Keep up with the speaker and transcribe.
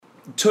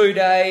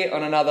Today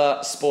on another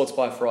Sports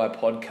by Fry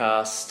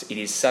podcast. It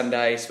is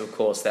Sunday, so of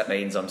course that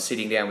means I'm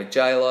sitting down with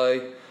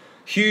JLo.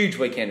 Huge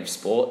weekend of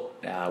sport.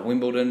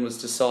 Wimbledon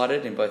was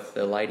decided in both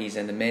the ladies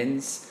and the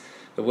men's.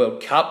 The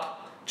World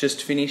Cup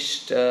just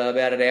finished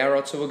about an hour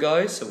or two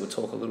ago, so we'll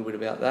talk a little bit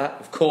about that.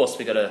 Of course,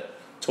 we've got to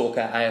talk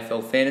our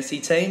AFL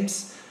fantasy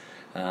teams,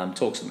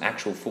 talk some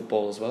actual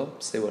football as well,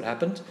 see what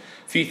happened.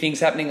 A few things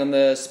happening on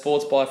the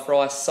Sports by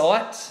Fry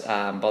site.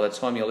 By the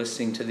time you're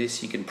listening to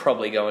this, you can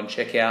probably go and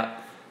check out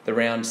the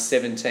round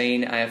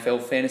 17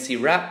 AFL fantasy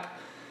wrap.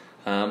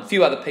 A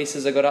few other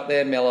pieces I got up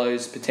there.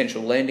 Mello's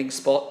potential landing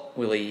spot.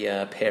 Will he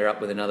pair up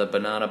with another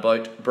banana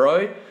boat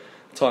bro?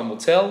 Time will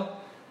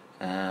tell.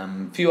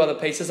 A few other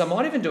pieces. I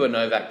might even do a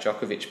Novak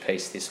Djokovic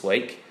piece this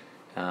week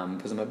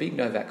because I'm a big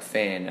Novak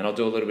fan, and I'll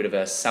do a little bit of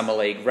a Summer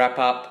League wrap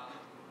up.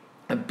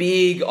 A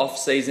big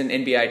off-season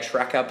NBA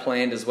tracker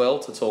planned as well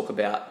to talk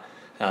about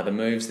the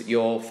moves that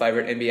your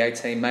favourite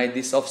NBA team made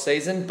this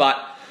off-season.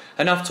 But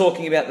enough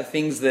talking about the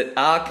things that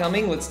are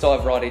coming. Let's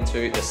dive right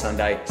into the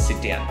Sunday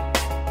sit down.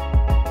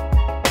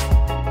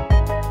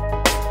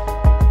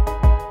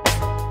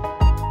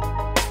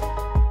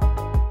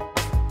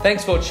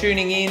 Thanks for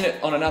tuning in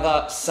on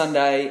another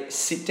Sunday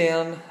sit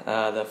down.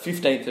 The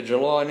 15th of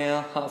July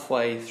now,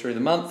 halfway through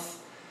the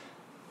month.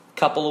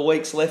 Couple of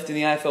weeks left in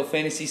the AFL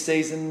fantasy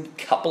season,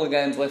 couple of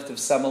games left of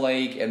Summer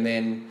League, and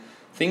then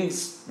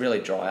things really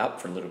dry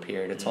up for a little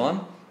period of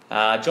time.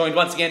 Joined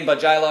once again by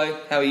JLo.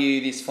 How are you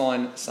this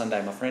fine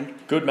Sunday, my friend?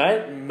 Good,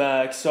 mate. I'm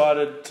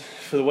excited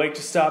for the week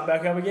to start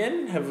back up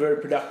again. Have a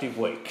very productive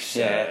week.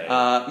 So.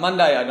 Yeah.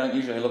 Monday I don't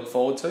usually look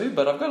forward to,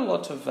 but I've got a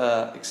lot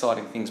of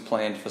exciting things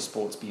planned for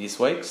Sportsby this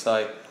week.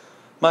 So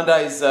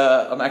Mondays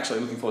I'm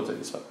actually looking forward to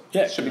this week.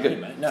 Yeah, should be good,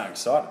 mate. No,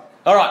 excited.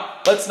 All right,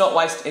 let's not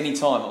waste any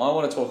time. I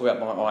want to talk about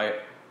my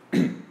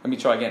let me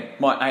try again.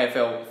 My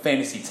AFL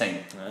fantasy team.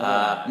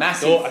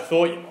 Massive. I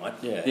thought you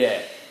might. Yeah.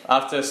 Yeah.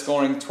 After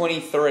scoring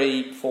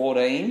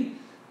 23-14,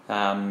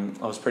 I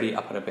was pretty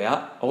up and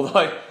about.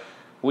 Although,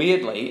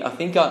 weirdly, I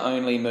think I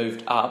only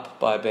moved up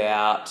by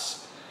about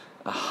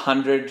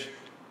 100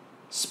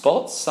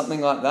 spots, something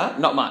like that.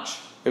 Not much.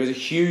 It was a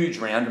huge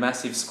round,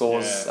 massive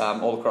scores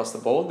all across the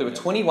board. There were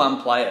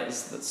 21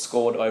 players that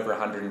scored over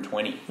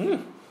 120.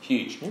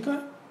 Huge.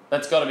 Okay.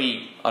 That's got to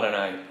be, I don't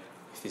know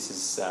if this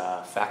is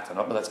fact or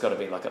not, but that's got to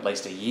be like at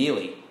least a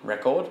yearly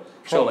record.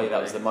 Surely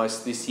that was the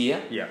most this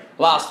year. Yeah.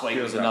 Last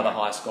week was another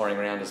high-scoring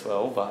round as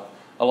well, but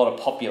a lot of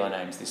popular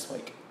names this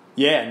week.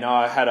 Yeah, no,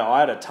 I had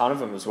a ton of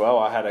them as well.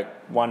 I had a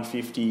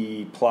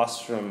 150 plus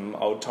from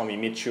old Tommy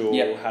Mitchell.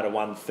 Yep. Had a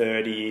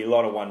 130, a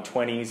lot of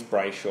 120s.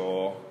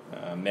 Brayshaw,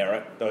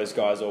 Merritt, those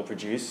guys all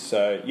produced.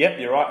 So, yep,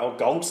 you're right. Oh,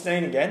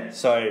 Goldstein again.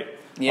 So,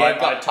 yeah,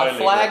 I totally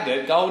flagged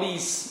it.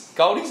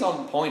 Goldie's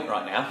on point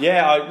right now.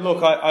 Yeah,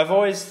 I've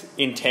always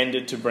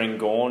intended to bring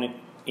Gawn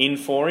in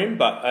for him,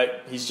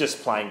 but he's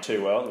just playing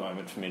too well at the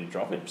moment for me to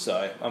drop him.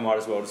 So I might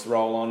as well just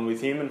roll on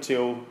with him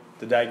until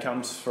the day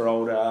comes for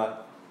old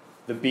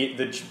the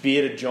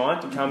bearded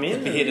giant to come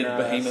in. The bearded and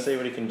behemoth. See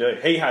what he can do.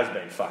 He has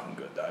been fucking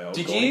good though. Old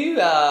Did Gawn. you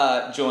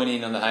join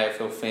in on the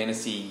AFL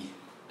fantasy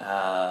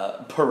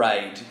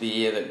parade the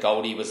year that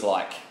Goldie was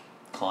like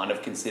kind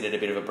of considered a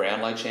bit of a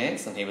Brownlow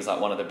chance, and he was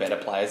like one of the better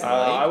players in the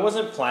league? I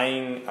wasn't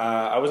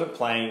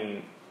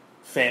playing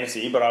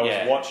fantasy, but I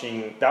was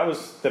watching. That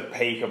was the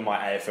peak of my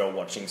AFL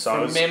watching. So From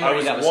I was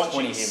memory, that was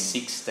watching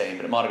 2016,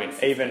 but it might have been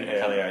 15, even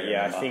earlier.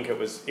 Yeah, I think it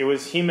was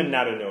him and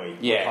Natanui.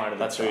 Yeah, were kind of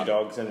the that's two right.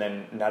 dogs, and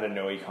then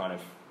Natanui kind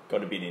of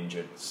got a bit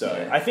injured. So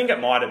Yeah. I think it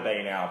might have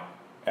been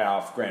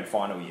our grand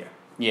final year.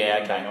 Yeah, if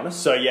I'm okay. being honest.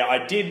 So yeah,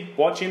 I did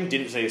watch him.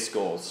 Didn't see his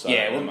scores. So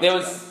Yeah, well, there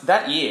was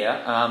that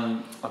year.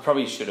 I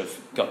probably should have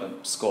got the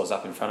scores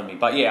up in front of me,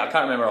 but yeah, I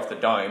can't remember off the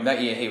dome.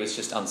 That year he was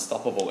just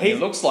unstoppable. And it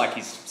looks like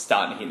he's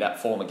starting to hit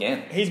that form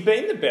again. He's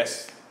been the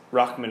best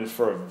ruckman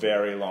for a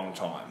very long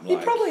time. He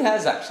probably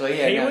has actually.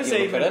 Yeah, now that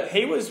you look at it.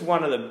 He was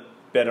one of the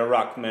better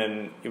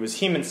ruckmen. It was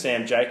him and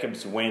Sam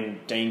Jacobs when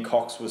Dean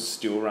Cox was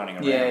still running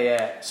around.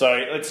 Yeah. So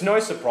it's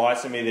no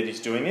surprise to me that he's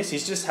doing this. He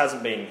just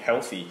hasn't been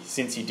healthy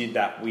since he did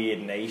that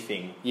weird knee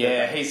thing.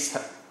 Yeah,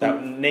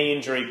 that knee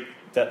injury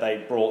that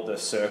they brought the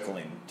circle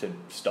in to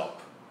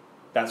stop.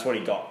 That's what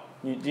he got.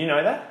 Do you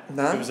know that?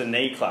 No. It was a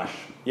knee clash.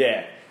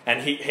 Yeah,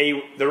 and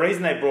he the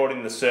reason they brought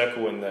in the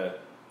circle and the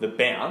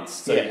bounce,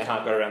 so you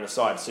can't go around the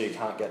side, so you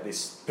can't get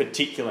this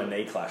particular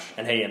knee clash,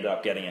 and he ended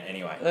up getting it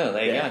anyway. Oh,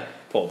 there you go.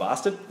 Poor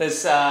bastard.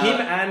 There's Him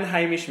and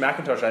Hamish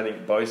McIntosh, I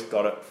think, both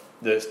got it.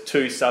 The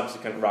two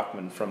subsequent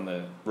ruckmen from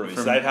the Roos.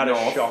 They've had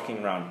a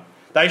shocking run.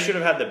 They should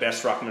have had the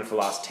best ruckman for the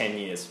last 10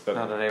 years, but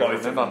I don't even both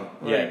remember. of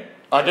them. Yeah.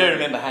 I do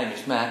remember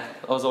Hamish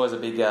Mack. I was always a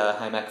big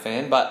Haymack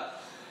fan, but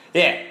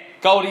yeah,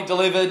 Goldie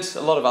delivered.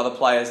 A lot of other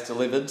players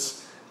delivered.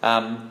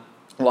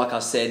 like I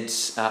said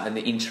in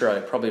the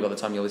intro, probably by the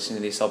time you're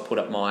listening to this, I'll put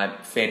up my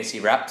fantasy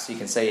wrap so you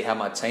can see how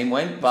my team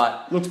went.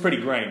 But looks pretty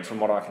green from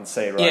what I can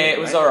see. Right? Yeah, here, it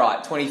was mate. all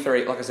right.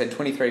 23, like I said,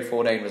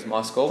 23-14 was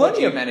my score. What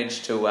did you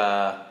manage to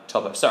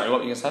top up? Sorry,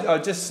 what were you going to say? Oh,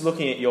 just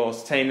looking at your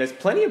team, there's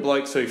plenty of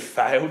blokes who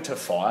failed to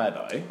fire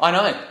though. I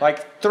know.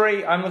 Like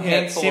three, I'm looking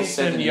at Handful of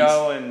Simpson, 70s.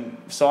 Yo, and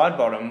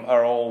Sidebottom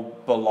are all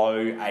below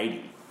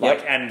 80.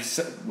 Yep.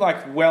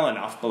 Like well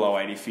enough below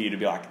 80 for you to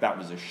be like, that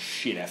was a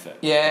shit effort.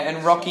 Yeah,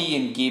 and Rocky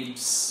and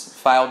Gibbs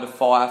failed to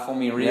fire for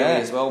me really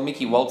as well.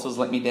 Mickey Walters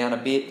let me down a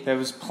bit. There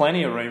was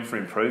plenty of room for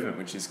improvement,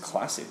 which is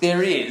classic.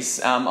 There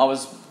is. I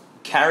was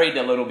carried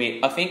a little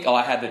bit. I think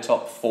I had the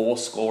top 4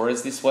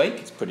 scorers this week.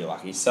 It's pretty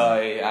lucky. So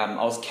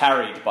I was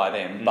carried by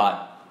them,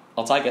 but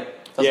I'll take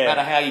it. Doesn't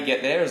matter how you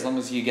get there as long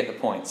as you get the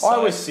points. So. I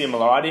was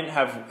similar. I didn't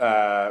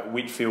have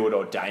Whitfield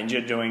or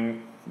Danger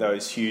doing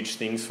those huge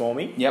things for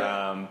me. Yep.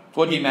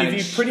 What do you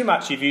manage?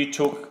 If you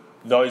took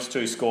those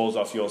 2 scores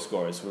off your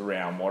scores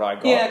around what I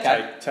got.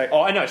 Yeah, okay.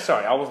 I know,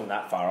 sorry, I wasn't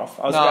that far off.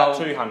 I was about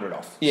 200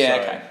 off. Yeah,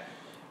 so, okay.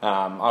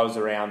 I was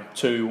around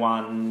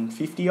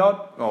 2,150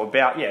 odd, or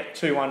about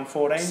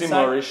 2,114.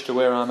 Similar-ish to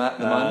where I'm at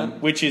the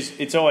moment. Which is,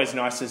 it's always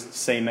nice to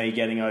see me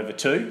getting over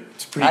 2.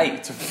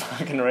 It's a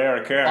fucking rare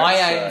occurrence. I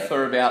aim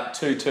for about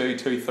 2-2,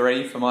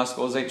 2-3 for my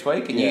scores each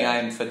week, and you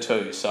aim for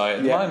 2. So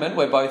at the moment,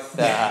 we're both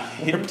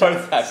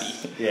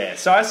happy. Yeah,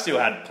 so I still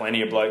had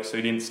plenty of blokes who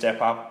didn't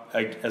step up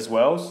as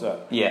well.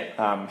 So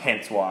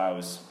hence why I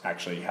was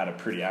actually had a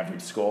pretty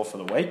average score for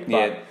the week.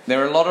 But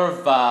there are a lot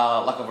of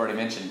like I've already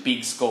mentioned,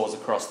 big scores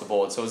across the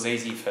board. So it was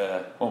easy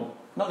for, well,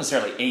 not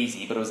necessarily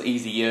easy, but it was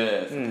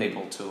easier for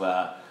people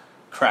to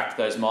crack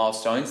those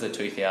milestones, the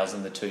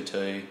 2,000, the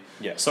 2-2.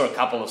 Yeah. Saw a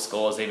couple of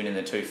scores even in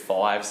the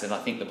 2-5s, and I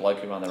think the bloke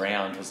who won the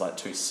round was like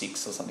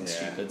 2-6 or something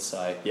stupid.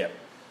 So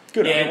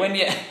good. Yeah, when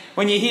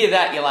you hear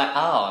that, you're like,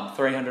 I'm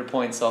 300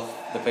 points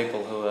off the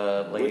people who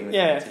are leading the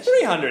competition.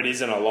 300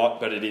 isn't a lot,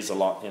 but it is a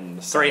lot in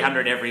the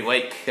 300 every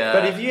week.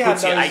 But if you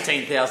puts had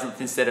you 18,000th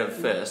instead of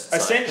first.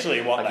 Essentially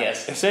what they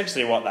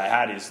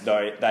had is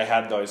they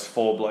had those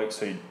 4 blokes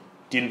who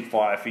didn't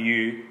fire for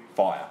you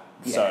fire.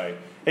 Yeah. So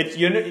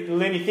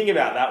when you think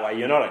about it that way,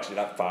 you're not actually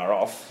that far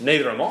off.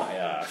 Neither am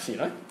I.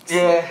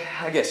 Yeah,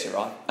 I guess you're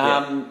right.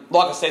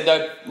 Like I said,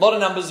 though, a lot of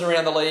numbers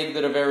around the league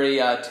that are very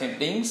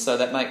tempting, so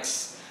that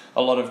makes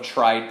a lot of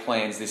trade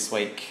plans this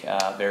week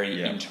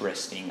very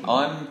interesting.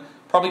 I'm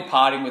probably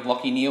parting with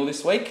Lachie Neale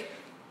this week.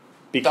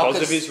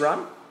 Because of his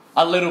run?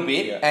 A little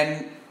bit,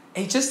 and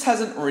he just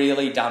hasn't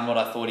really done what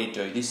I thought he'd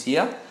do this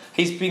year.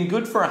 He's been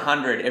good for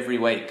 100 every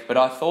week, but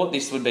I thought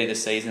this would be the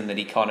season that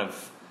he kind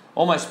of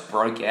almost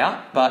broke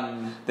out. But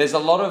there's a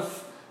lot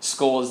of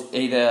scores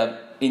either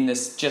in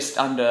this just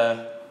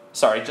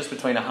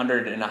between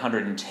 100 and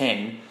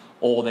 110,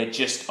 or they're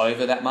just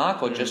over that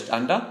mark or just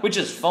under, which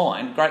is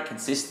fine, great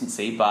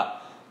consistency,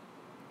 but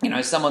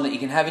someone that you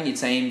can have in your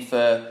team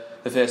for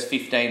the first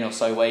 15 or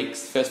so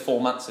weeks, the first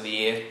 4 months of the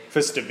year.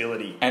 For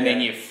stability. And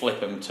then you flip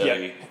them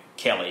to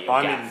Kelly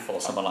or Gaff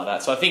or someone like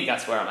that. So I think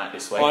that's where I'm at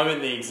this week. I'm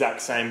in the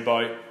exact same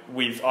boat.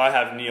 I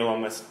have Neil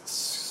on my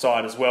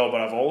side as well,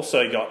 but I've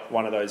also got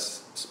one of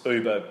those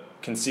uber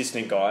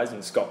consistent guys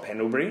in Scott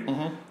Pendlebury,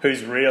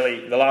 who's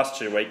really, the last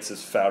 2 weeks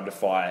has failed to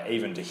fire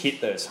even to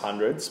hit those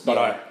hundreds.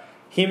 But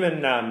him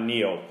and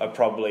Neil are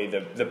probably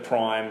the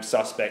prime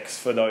suspects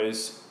for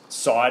those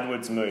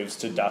sidewards moves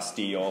to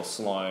Dusty or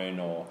Sloane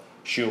or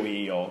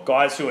Shuey or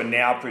guys who are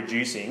now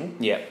producing.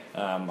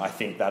 I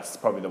think that's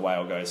probably the way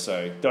I'll go.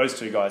 So those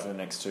 2 guys in the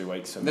next 2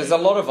 weeks. There's a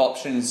lot of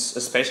options,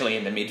 especially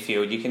in the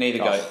midfield. You can either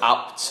go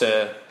up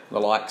to the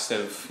likes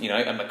of, a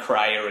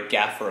McRae or a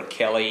Gaff or a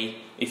Kelly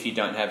if you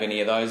don't have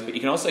any of those, but you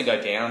can also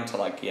go down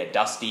to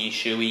Dusty,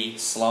 Shuey,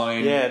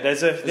 Sloane. Yeah,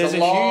 there's a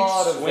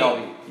lot huge of swing.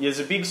 value. There's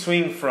a big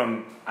swing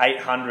from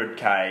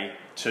 800k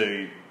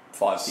to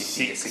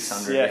 550 to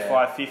 600.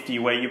 550,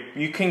 where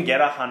you can get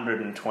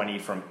 120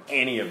 from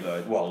any of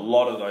those. Well, a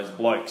lot of those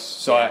blokes.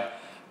 So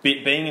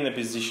being in the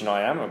position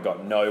I am, I've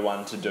got no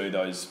one to do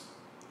those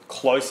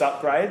close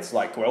upgrades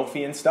like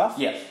Guelphy and stuff.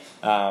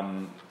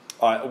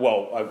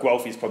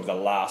 Guelphy is probably the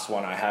last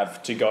one I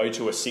have to go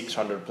to a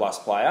 600 plus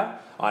player.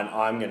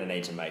 I'm going to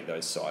need to make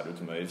those sideways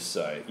moves.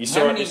 So you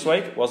saw it this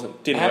week.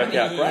 Didn't work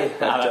out great.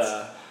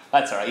 But,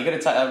 that's all right.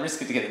 You've got to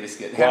risk it to get the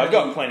biscuit. I've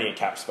got plenty of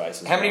cap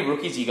space. How many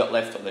rookies you got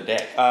left on the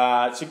deck?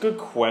 It's a good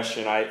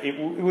question. It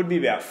would be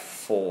about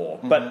 4.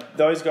 But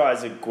those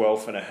guys are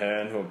Guelph and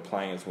Ahern who are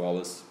playing as well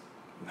as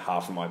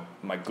half of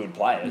my good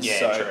players. Yeah,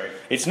 so true.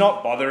 It's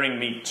not bothering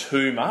me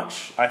too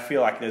much. I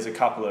feel like there's a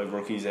couple of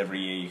rookies every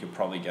year you could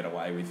probably get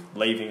away with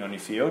leaving on your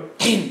field.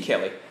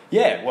 Kelly.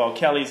 Yeah, well,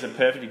 Kelly's a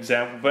perfect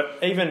example. But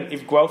even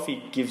if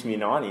Guelphy gives me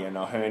 90 and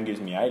Ahern gives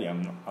me 80,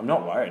 I'm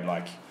not worried.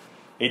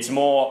 It's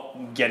more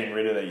getting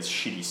rid of these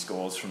shitty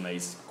scores from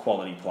these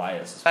quality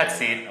players.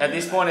 That's it. At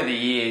this point of the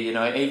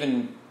year,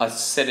 even I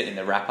said it in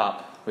the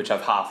wrap-up, which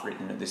I've half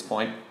written at this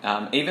point,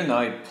 even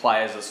though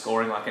players are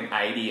scoring like an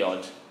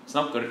 80-odd, it's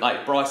not good.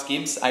 Like Bryce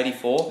Gibbs,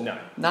 84.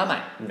 No,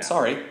 mate. No.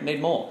 Sorry,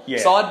 need more.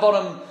 Yeah.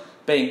 Sidebottom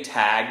being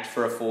tagged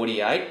for a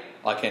 48,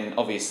 I can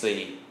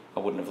obviously I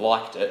wouldn't have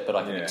liked it, but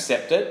I can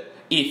accept it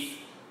if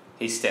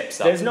he steps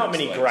up. There's not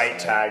many great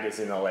taggers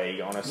in the league,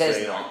 honestly.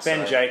 There's not,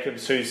 Ben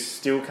Jacobs, who's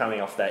still coming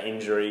off that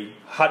injury.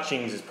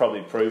 Hutchings is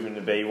probably proven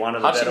to be one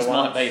of the better ones.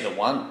 Hutchings might be the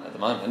one at the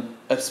moment,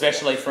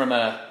 especially from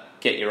a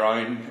get your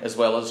own as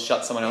well as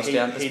shut someone else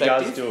down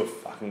perspective. He does do a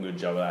fucking good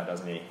job of that,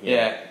 doesn't he?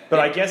 Yeah. But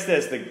I guess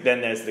there's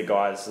the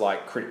guys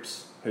like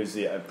Cripps, who's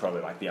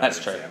probably like the other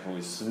example.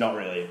 He's not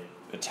really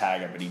a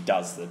tagger, but he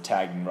does the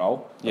tagging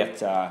role. Yeah.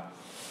 But,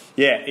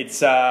 it's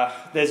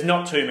there's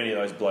not too many of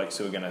those blokes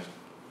who are going to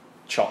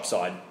chop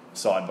side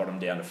bottom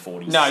down to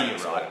 40. No, you're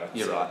right.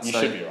 You're right. You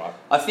should be right.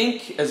 I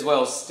think as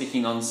well,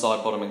 sticking on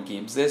side bottom and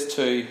Gibbs, there's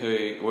two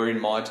who were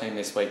in my team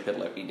this week that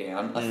let me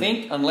down. I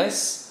think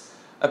unless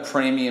a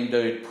premium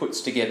dude puts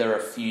together a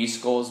few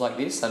scores like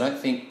this, I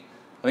think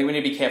we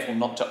need to be careful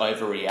not to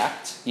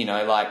overreact. You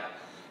know, like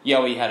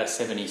Yowie had a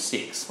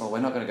 76. Well, we're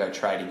not going to go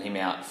trading him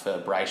out for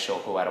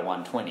Brayshaw, who had a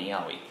 120,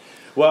 are we?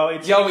 Well,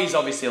 Yoey's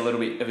obviously a little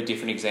bit of a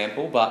different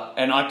example,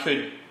 and I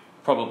could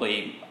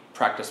probably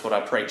practice what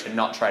I preach and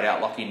not trade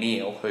out Lachie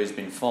Neale, who's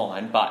been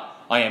fine, but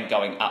I am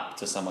going up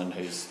to someone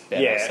who's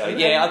better.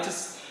 Yeah.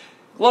 So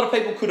a lot of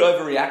people could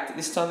overreact at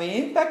this time of the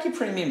year. Back your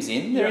premiums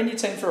in; they're in your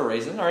team for a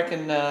reason. I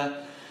reckon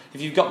if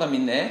you've got them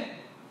in there,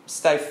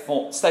 stay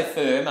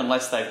firm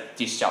unless they've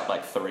dished up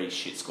like 3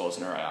 shit scores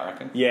in a row. I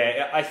reckon.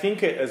 Yeah, I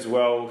think as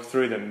well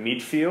through the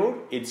midfield,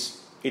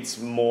 it's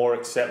more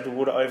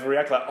acceptable to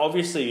overreact. Like,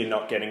 obviously, you're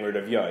not getting rid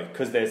of Yo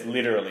because there's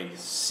literally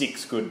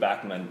 6 good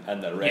backmen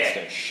and the rest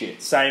are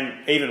shit. Same,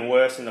 even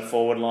worse in the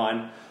forward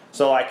line.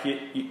 So, like,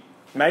 you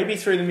maybe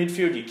through the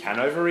midfield you can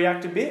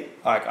overreact a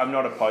bit. Like, I'm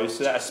not opposed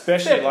to that,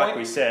 especially like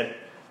we said.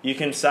 You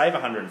can save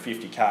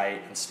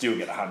 150k and still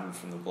get 100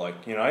 from the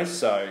bloke, you know.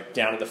 So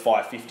down at the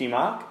 550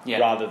 mark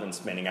rather than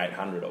spending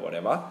 800 or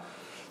whatever.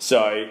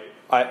 So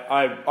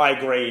I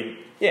agree.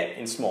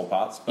 In small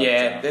parts. But,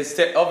 there's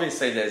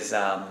obviously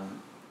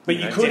but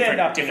you could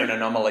end up different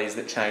anomalies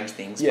that change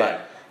things.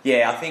 Yeah.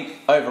 But I think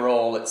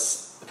overall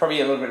it's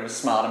probably a little bit of a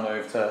smarter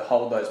move to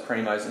hold those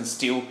primos and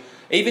still,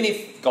 even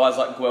if guys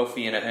like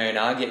Guelphy and Ahern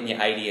are getting you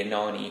 80 and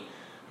 90,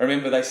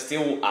 remember they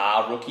still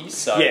are rookies.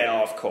 So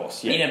of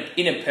course. Yeah.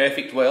 In a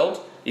perfect world,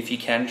 if you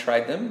can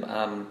trade them,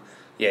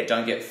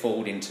 don't get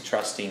fooled into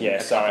trusting a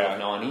couple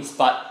of 90s.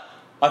 But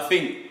I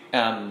think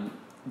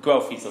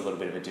Guelphy's a little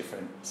bit of a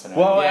different scenario.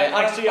 Well,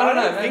 I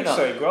don't think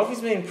so.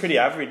 Guelphy's been pretty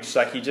average.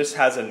 Like, he just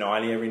has a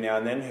 90 every now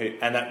and then,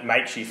 and that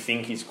makes you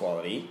think he's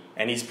quality.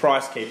 And his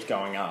price keeps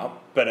going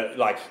up. But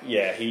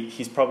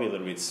he's probably a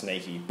little bit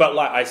sneaky. But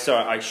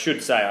I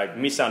should say I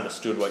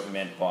misunderstood what you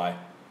meant by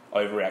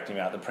overreacting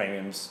about the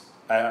premiums.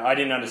 I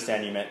didn't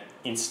understand you meant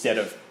instead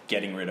of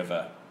getting rid of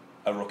a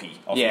rookie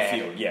off the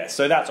field. Yeah,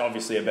 so that's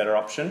obviously a better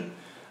option.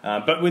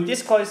 But with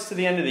this close to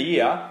the end of the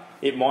year,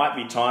 it might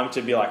be time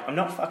to be like, I'm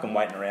not fucking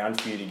waiting around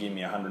for you to give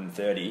me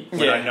 130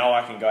 when I know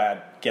I can go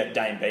out get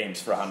Dane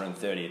Beams for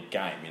 130 a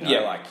game. You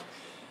know,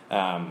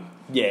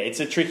 it's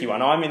a tricky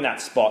one. I'm in that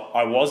spot.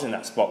 I was in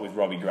that spot with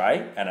Robbie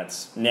Gray, and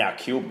it's now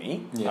killed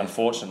me. Yeah.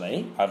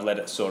 Unfortunately, I've let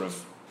it sort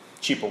of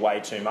chip away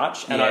too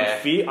much, and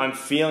I'm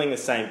feeling the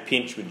same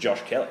pinch with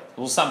Josh Kelly.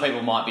 Well, some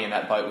people might be in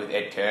that boat with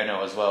Ed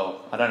Curnow as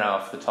well. I don't know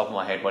off the top of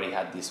my head what he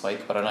had this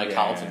week, but I know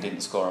Carlton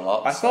didn't score a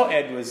lot. I thought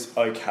Ed was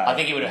okay. I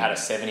think he would have had a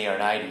 70 or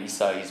an 80,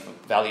 so his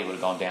value would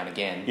have gone down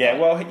again.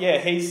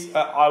 He's.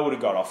 I would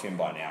have got off him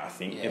by now, I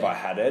think, if I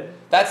had Ed.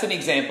 That's an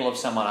example of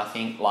someone I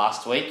think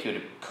last week who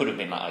could have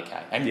been like,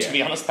 okay. And to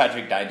be honest,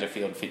 Patrick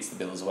Dangerfield fits the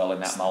bill as well in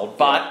that mould,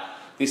 but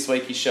this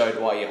week he showed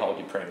why you hold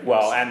your premiums.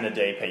 Well, and the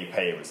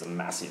DPP was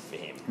massive for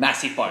him.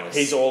 Massive bonus.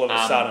 He's all of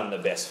a sudden the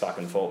best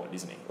fucking forward,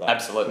 isn't he? Like,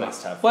 absolutely.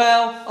 Must have.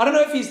 Well, I don't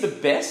know if he's the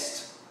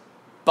best,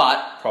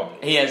 but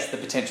probably he has the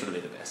potential to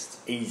be the best.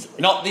 Easily.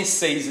 Not this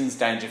season's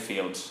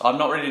Dangerfield. I'm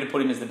not ready to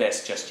put him as the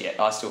best just yet.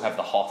 I still have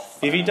the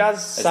Hoff. If he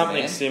does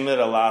something similar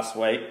to last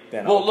week,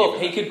 then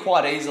he could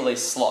quite easily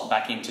slot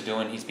back into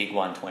doing his big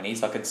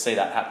 120s. I could see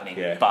that happening.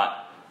 Yeah. But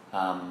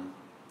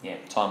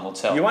time will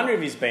tell. You wonder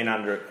if he's been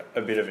under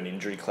a bit of an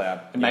injury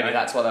cloud. And maybe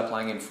that's why they're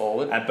playing him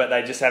forward. But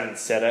they just haven't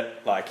said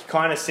it. Like,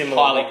 kind of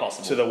similar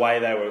to the way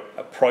they were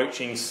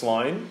approaching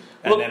Sloane.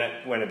 And then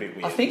it went a bit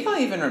weird. I think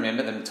I even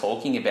remember them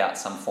talking about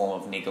some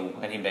form of niggle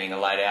and him being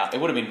laid out.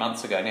 It would have been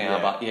months ago now,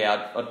 but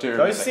I do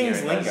remember. Those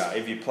things linger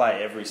if you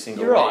play every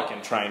single week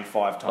and train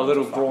 5 times. A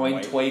little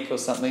groin tweak or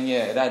something,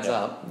 it adds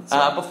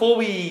up. Before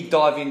we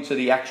dive into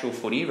the actual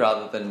footy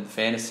rather than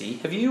fantasy,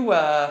 have you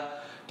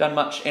done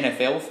much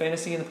NFL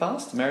fantasy in the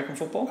past, American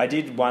football? I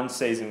did one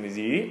season with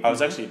you. I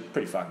was actually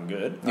pretty fucking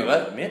good, I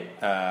will admit.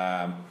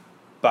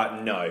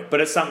 But no.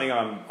 But it's something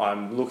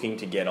I'm looking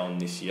to get on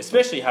this year.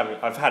 Especially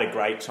I've had a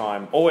great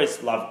time.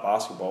 Always loved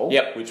basketball,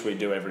 which we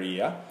do every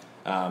year.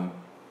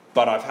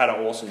 But I've had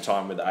an awesome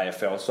time with the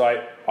AFL.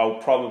 So I'll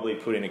probably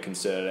put in a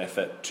concerted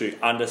effort to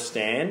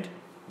understand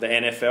the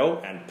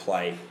NFL and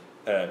play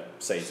a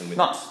season with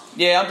Nice.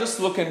 Yeah, I'm just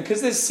looking,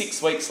 because there's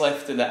 6 weeks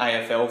left in the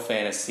AFL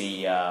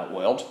fantasy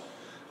world.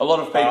 A lot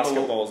of people...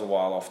 Basketball's a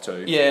while off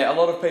too. Yeah, a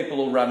lot of people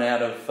will run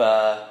out of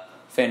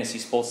fantasy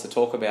sports to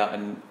talk about.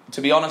 And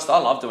to be honest, I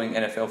love doing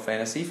NFL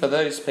fantasy. For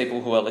those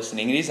people who are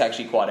listening, it is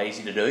actually quite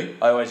easy to do.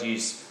 I always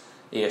use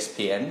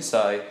ESPN,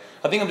 so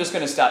I think I'm just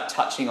going to start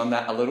touching on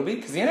that a little bit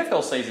because the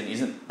NFL season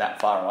isn't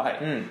that far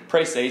away.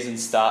 Pre-season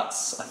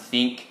starts, I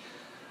think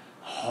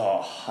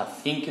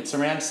it's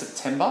around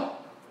September.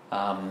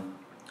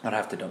 I'd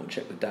have to double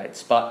check the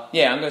dates, but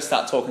yeah, I'm going to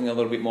start talking a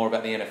little bit more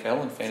about the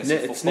NFL and fantasy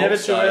football. It's never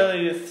too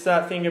early to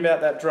start thinking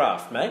about that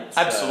draft, mate.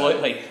 So.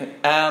 Absolutely.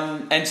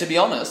 And to be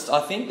honest, I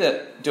think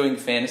that doing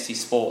fantasy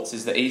sports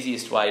is the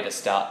easiest way to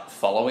start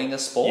following a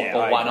sport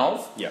or one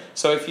of. Yeah.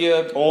 So if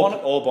you're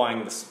or buying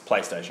the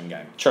PlayStation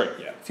game. True.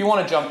 Yeah. If you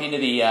want to jump into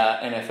the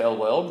NFL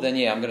world, then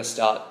yeah, I'm going to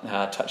start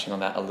touching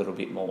on that a little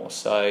bit more.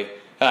 So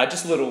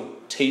just a little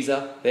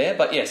teaser there,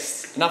 but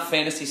yes, enough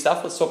fantasy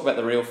stuff. Let's talk about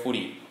the real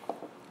footy.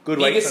 Good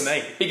week for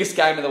me. Biggest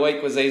game of the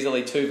week was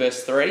easily 2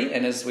 versus 3,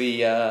 and as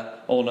we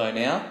all know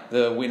now,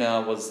 the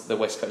winner was the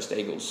West Coast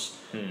Eagles.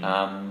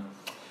 A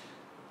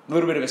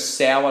little bit of a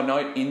sour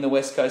note in the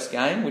West Coast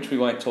game, which we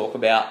won't talk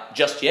about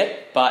just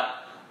yet, but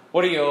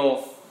what are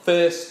your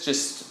first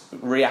just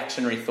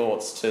reactionary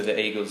thoughts to the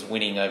Eagles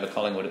winning over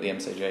Collingwood at the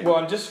MCG? Well,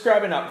 I'm just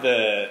grabbing up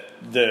the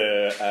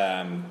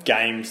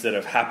games that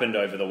have happened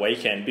over the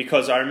weekend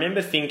because I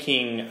remember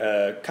thinking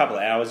a couple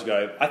of hours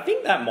ago, I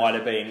think that might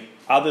have been,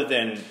 other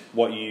than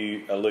what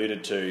you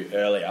alluded to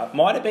earlier,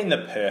 might have been the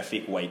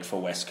perfect week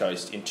for West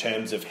Coast in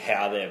terms of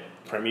how their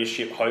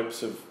premiership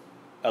hopes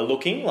are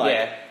looking.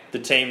 The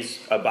teams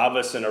above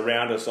us and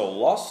around us all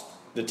lost.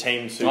 The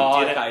teams who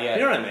didn't,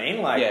 you know what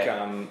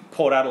I mean?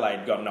 Port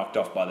Adelaide got knocked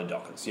off by the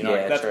Dockers.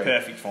 That's true.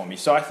 Perfect for me.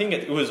 So I think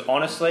it was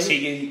honestly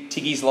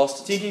Tiggy's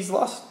lost.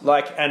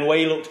 And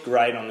we looked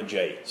great on the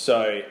G.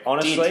 So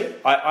honestly,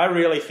 I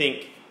really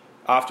think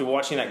after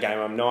watching that game,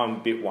 I'm a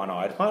bit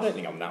one-eyed. I don't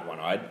think I'm that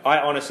one-eyed. I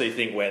honestly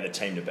think we're the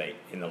team to beat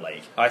in the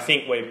league. I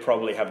think we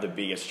probably have the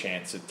biggest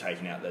chance of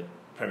taking out the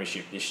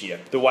premiership this year.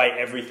 The way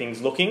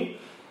everything's looking.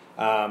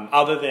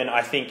 Other than,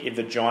 I think, if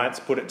the Giants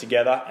put it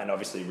together, and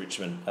obviously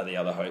Richmond are the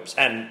other hopes,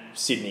 and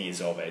Sydney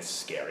is always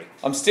scary.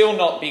 I'm still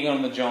not big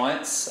on the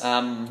Giants.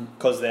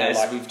 Because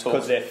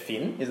they're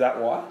thin, is that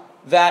why?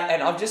 That,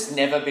 and I've just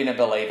never been a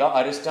believer.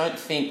 I just don't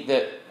think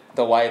that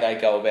the way they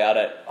go about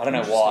it, I don't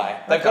know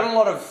why. They've got a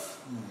lot of...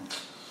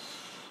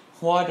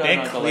 Why don't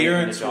Their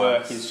clearance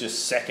work is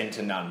just second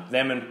to none.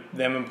 Them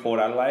and Port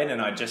Adelaide,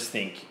 and I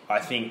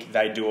think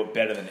they do it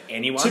better than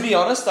anyone. To be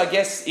honest, I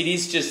guess it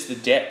is just the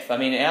depth. I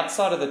mean,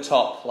 outside of the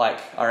top, I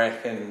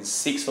reckon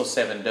 6 or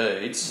 7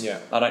 dudes. Yeah.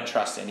 I don't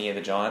trust any of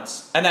the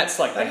Giants, and that's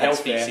the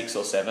healthy fair. 6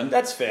 or 7.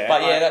 That's fair.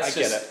 But yeah, I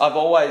get it. I've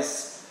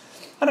always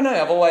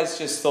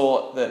just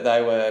thought that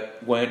they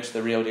weren't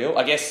the real deal.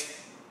 I guess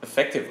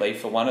effectively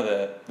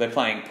they're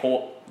playing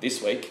Port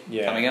this week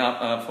coming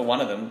up for one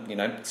of them.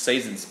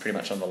 Season's pretty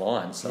much on the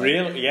line. So.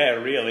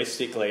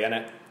 Realistically,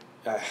 and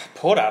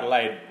Port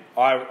Adelaide,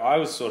 I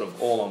was sort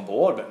of all on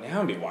board, but now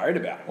I'm a bit worried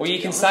about it. Well,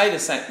 you can say the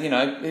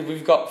same.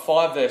 We've got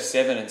 5 versus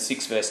 7 and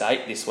 6 versus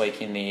 8 this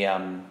week in the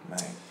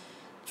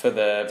for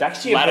the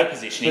ladder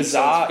positioning.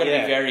 Bizarre, so it's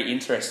going to be very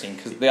interesting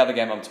because the other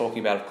game I'm talking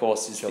about, of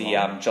course, is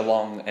the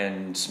Geelong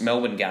and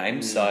Melbourne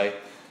game. So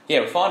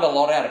we find a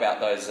lot out about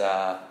those.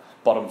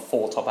 Bottom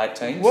 4 top 8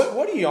 teams.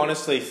 What do you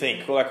honestly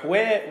think?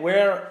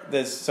 Where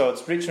there's so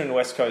it's Richmond,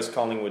 West Coast,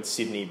 Collingwood,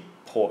 Sydney,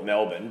 Port,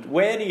 Melbourne.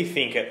 Where do you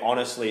think it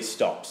honestly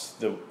stops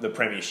the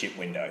premiership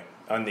window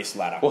on this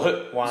ladder?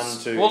 1,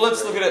 2. Well,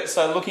 let's look at it.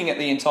 So, looking at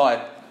the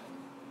entire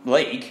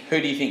league,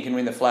 who do you think can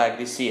win the flag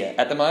this year?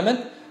 At the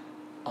moment,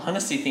 I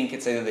honestly think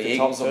it's either the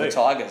Eagles or the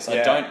Tigers.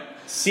 I don't.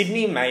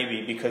 Sydney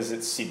maybe because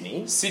it's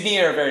Sydney. Sydney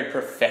are a very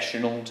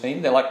professional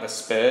team. They're like the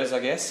Spurs, I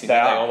guess. They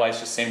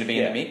always just seem to be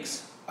in the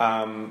mix.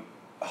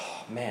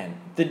 Oh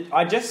man, the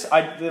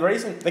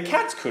reason the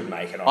Cats could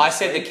make it. Honestly. I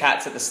said the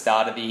Cats at the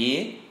start of the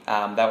year.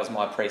 That was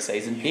my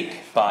pre-season pick,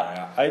 but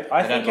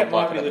I think it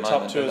might be the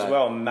top 2 as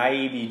well.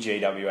 Maybe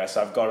GWS.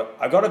 I've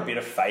got a bit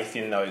of faith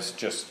in those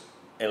just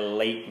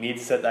elite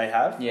mids that they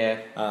have. Yeah.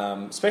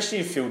 Especially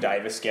if Phil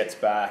Davis gets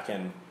back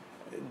and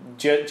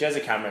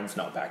Jezza Cameron's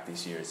not back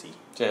this year, is he?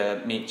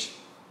 Mitch.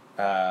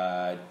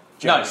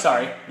 No,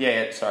 sorry.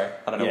 Yeah, sorry.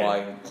 I don't know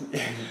why.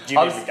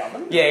 Jimmy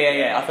McGovern?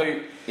 Yeah. I thought...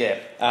 Yeah.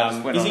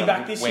 Is he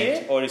back this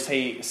year? Or is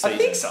he season? I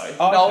think so.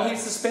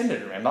 He's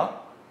suspended, remember?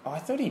 Oh, I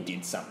thought he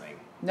did something.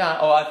 No,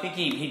 I think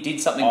he did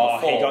something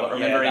before.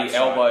 Remember he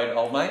elbowed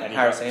old mate,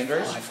 Harris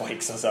Andrews? 5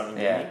 weeks or something,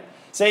 didn't he?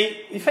 See,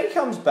 if he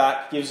comes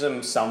back, gives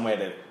them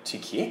somewhere to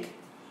kick...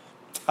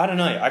 I don't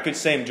know. I could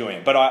see him doing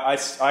it, but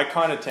I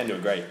kind of tend to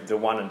agree. The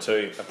 1 and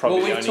 2 are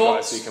probably the only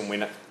guys who can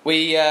win it.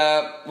 We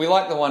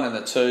like the 1 and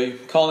the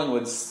 2.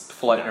 Collingwood's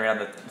floating around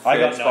the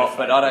third spot,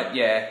 but I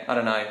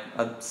don't know.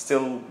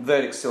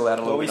 Verdict's still out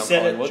a little bit. Well, we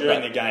said it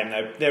during the game.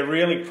 They're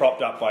really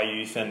propped up by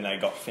youth, and they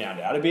got found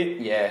out a bit.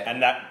 Yeah,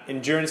 and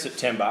that during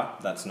September,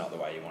 that's not the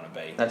way you want to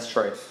be. That's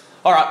true.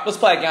 All right, let's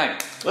play a game.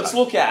 Let's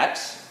look at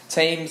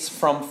teams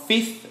from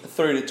 5th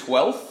through to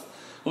 12th.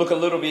 Look a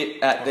little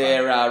bit at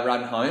their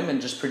run home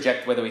and just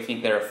project whether we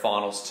think they're a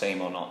finals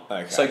team or not.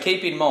 Okay. So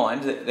keep in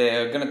mind that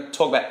they're going to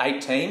talk about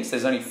 8 teams.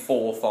 There's only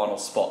 4 final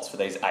spots for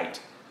these 8.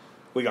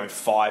 we're going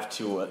 5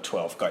 to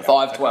 12. Go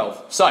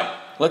 5-12. So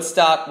let's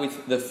start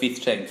with the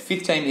fifth team.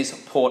 Fifth team is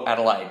Port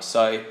Adelaide.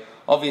 So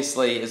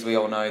obviously, as we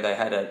all know, they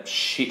had a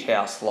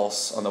shithouse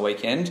loss on the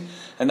weekend,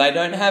 and they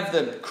don't have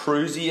the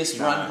cruisiest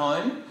run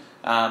home.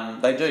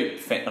 They do,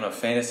 on a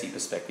fantasy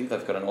perspective,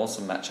 they've got an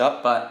awesome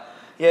matchup, but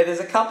yeah, there's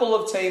a couple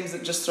of teams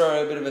that just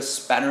throw a bit of a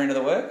spanner into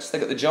the works. They've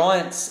got the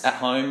Giants at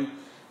home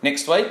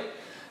next week,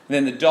 and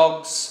then the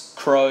Dogs,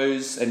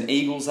 Crows and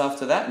Eagles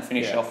after that, and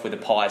finish off with the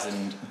Pies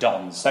and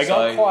Dons. They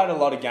got quite a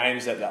lot of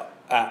games at the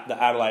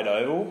Adelaide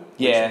Oval,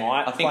 which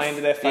might play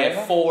into their favour.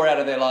 Yeah, 4 out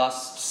of their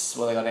last,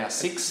 they got now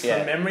 6.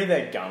 From memory,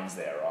 they're guns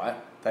there, right?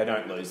 They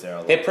don't lose there a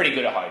lot. They're pretty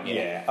good at home,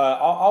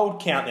 I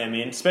would count them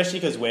in, especially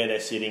because where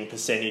they're sitting,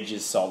 percentage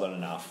is solid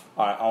enough.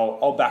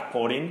 I'll back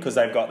Port in because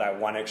they've got that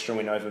one extra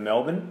win over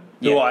Melbourne,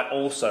 who I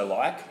also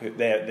like.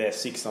 They're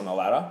 6th on the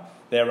ladder.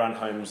 Their run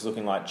home's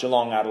looking like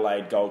Geelong,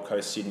 Adelaide, Gold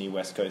Coast, Sydney,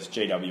 West Coast,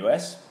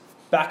 GWS.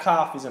 Back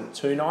half isn't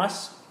too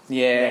nice.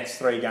 Yeah. Next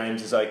 3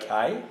 games is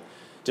okay,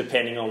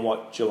 depending on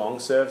what Geelong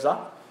serves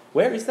up.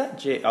 Where is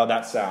that?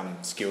 That's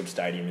Skilled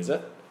Stadium, is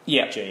it?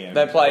 Yeah.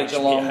 They play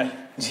Geelong.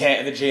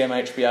 Yeah, the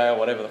GMHBA or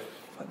whatever the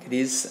fuck it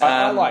is.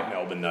 I like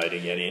Melbourne, though, to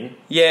get in.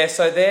 Yeah,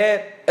 so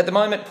they're, at the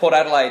moment, Port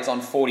Adelaide's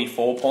on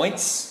 44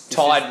 points,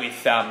 tied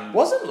with...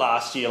 Wasn't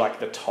last year,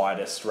 the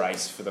tightest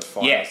race for the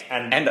finals? Yeah,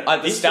 and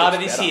at the start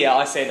of this year,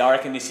 I said, I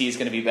reckon this year's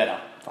going to be better.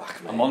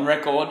 Fuck, man. I'm on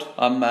record.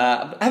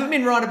 I haven't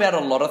been right about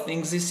a lot of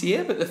things this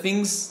year, but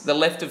the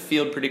left of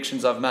field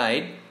predictions I've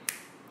made,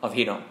 I've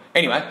hit on.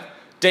 Anyway,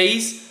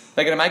 D's,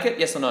 they're going to make it,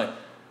 yes or no?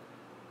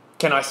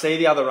 Can I see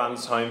the other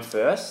runs home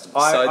first?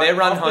 So they're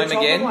run home the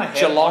again. head,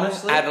 Geelong,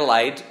 honestly,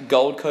 Adelaide,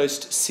 Gold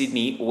Coast,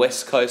 Sydney,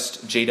 West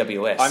Coast,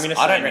 GWS.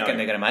 I don't reckon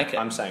they're going to make it.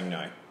 I'm saying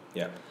no.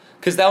 Yeah.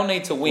 Because they'll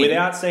need to win.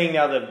 Without seeing the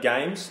other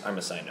games, I'm going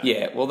to say no.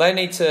 Yeah, well, they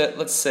need to...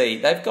 Let's see.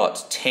 They've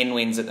got 10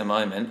 wins at the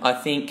moment. I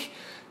think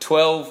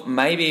 12,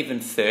 maybe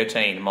even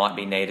 13 might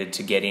be needed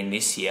to get in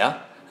this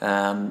year.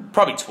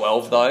 Probably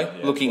 12, though,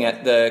 looking 12.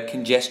 At the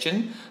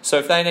congestion. So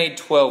if they need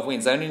 12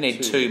 wins, they only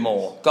need 2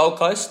 more. Gold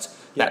Coast...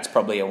 That's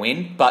probably a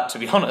win, but to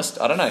be honest,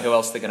 I don't know who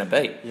else they're going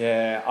to beat.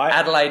 Yeah,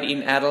 Adelaide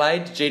in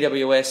Adelaide,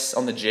 GWS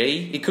on the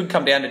G. It could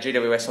come down to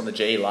GWS on the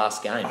G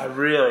last game. I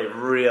really,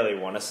 really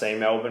want to see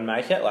Melbourne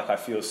make it. I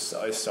feel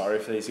so sorry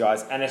for these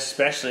guys, and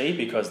especially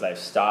because they've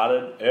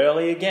started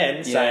early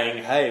again,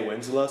 saying, "Hey,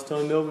 when's the last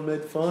time Melbourne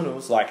made the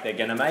finals?" They're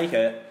going to make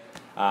it.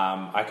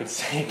 I could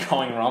see it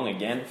going wrong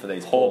again for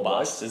these poor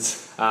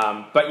bastards.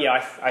 But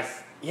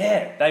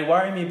yeah, they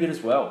worry me a bit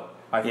as well.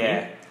 I think.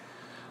 Yeah.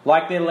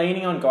 They're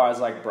leaning on guys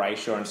like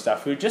Brayshaw and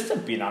stuff who are just a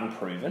bit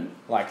unproven,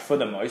 for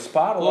the most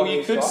part.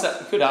 You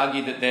could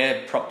argue that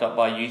they're propped up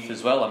by youth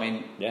as well. I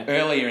mean,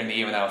 earlier in the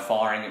year when they were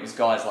firing, it was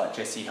guys like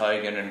Jesse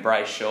Hogan and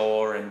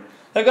Brayshaw, and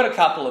they've got a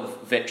couple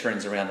of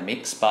veterans around the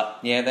mix, but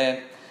yeah,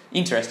 they're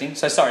interesting.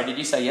 So, sorry, did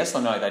you say yes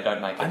or no they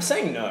don't make it? I'm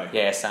saying no.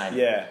 Yeah, same.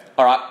 Yeah.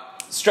 All right,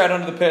 straight on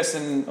to the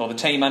person or the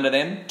team under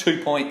them,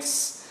 2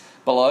 points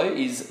below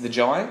is the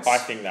Giants. I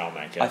think they'll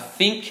make it. I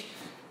think...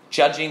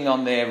 Judging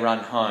on their run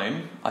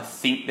home, I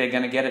think they're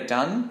going to get it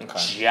done.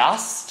 Okay.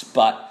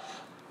 But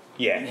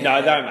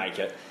no, they'll make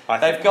it.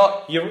 They've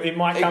got. It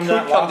might come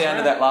down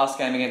to that last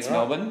game against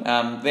Melbourne.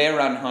 Their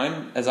run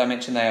home, as I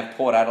mentioned, they have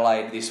Port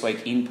Adelaide this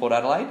week in Port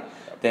Adelaide.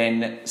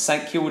 Then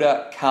St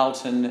Kilda,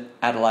 Carlton,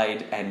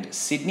 Adelaide, and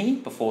Sydney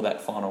before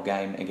that final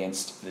game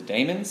against the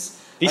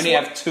Demons. Only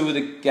have 2 of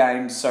the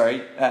games.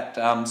 At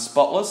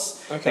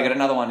Spotless. Okay. They got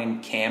another one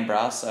in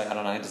Canberra. So I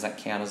don't know. Does that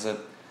count as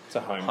it's a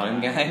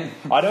home game?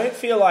 I don't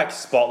feel like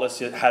Spotless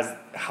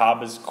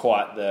harbours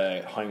quite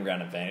the home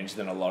ground advantage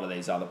than a lot of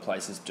these other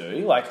places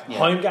do.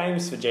 Home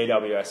games for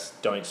GWS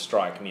don't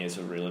strike me as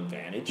a real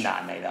advantage.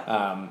 Nah,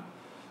 neither.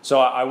 So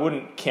I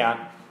wouldn't count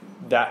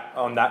that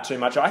on that too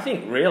much. I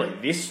think really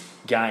this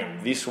game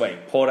this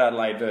week, Port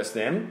Adelaide versus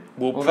them,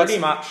 will pretty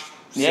much.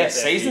 Yeah,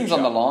 season's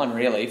on the line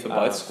really for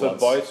both squads. For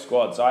both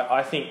squads,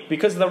 I think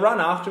because the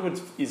run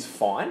afterwards is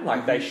fine.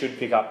 They should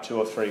pick up 2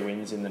 or 3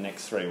 wins in the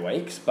next 3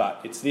 weeks. But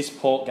it's this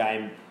Port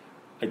game.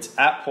 It's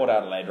at Port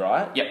Adelaide,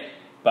 right? Yep.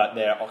 But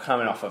they're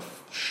coming off a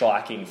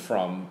shiking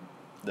from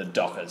the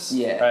Dockers.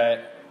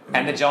 Yeah.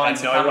 And the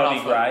Giants are coming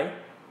off Gray.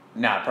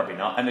 No, probably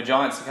not. And the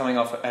Giants are coming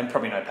off, and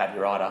probably no Paddy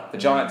Ryder. The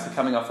Giants are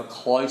coming off a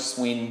close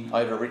win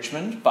over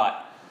Richmond,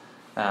 but.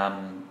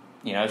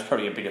 It's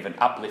probably a bit of an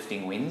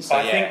uplifting win. So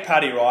I think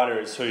Paddy Ryder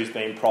is who's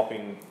been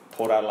propping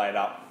Port Adelaide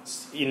up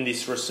in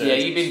this research. Yeah,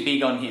 you've been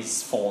big on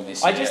his form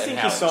this year. I just think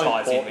and he's so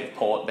ties important in with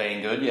Port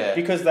being good. Yeah,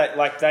 because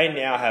they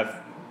now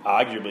have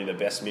arguably the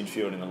best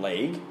midfield in the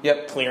league.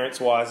 Yep,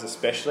 clearance-wise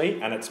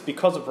especially, and it's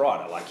because of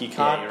Ryder. You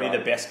can't be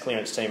the best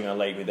clearance team in the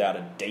league without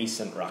a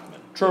decent ruckman.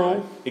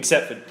 True,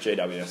 except for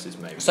GWS's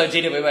maybe. So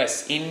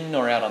GWS in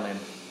or out on them?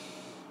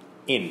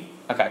 In.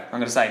 Okay, I'm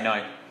going to say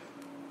no.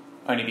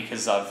 Only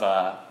because I've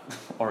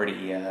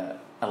already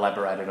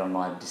elaborated on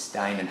my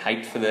disdain and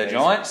hate for the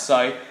Giants.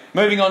 So,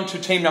 moving on to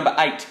team number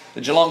 8,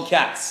 the Geelong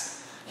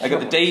Cats. They got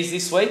the D's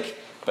this week,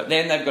 but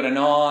then they've got a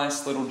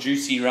nice little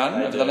juicy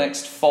run over the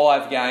next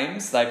 5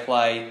 games. They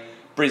play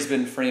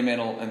Brisbane,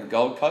 Fremantle and the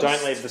Gold Coast.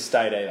 Don't leave the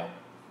state either.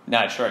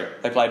 No, true.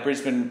 They played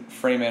Brisbane,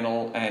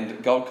 Fremantle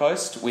and Gold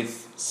Coast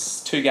with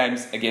 2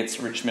 games against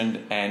Richmond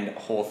and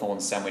Hawthorn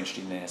sandwiched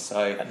in there.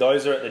 So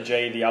Those are at the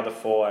G, the other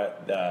 4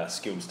 at the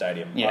Skilled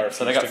Stadium. yeah,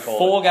 so they got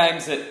 4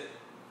 games at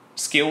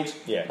Skilled,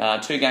 Yeah.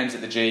 2 games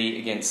at the G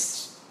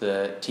against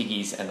the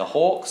Tiggies and the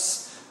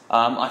Hawks.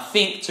 I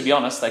think, to be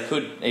honest, they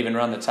could even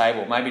run the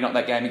table. Maybe not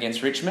that game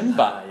against Richmond,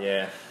 but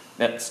yeah.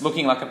 that's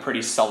looking like a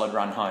pretty solid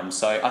run home.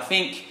 So I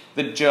think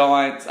the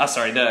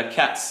the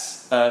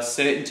Cats'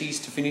 certainties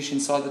to finish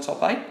inside the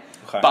top 8,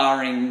 Okay.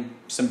 barring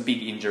some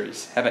big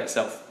injuries. How about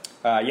yourself?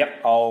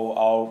 Yep,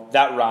 I'll.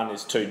 That run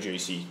is too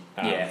juicy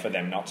Yeah. for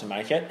them not to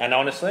make it. And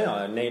honestly,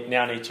 I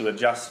now need to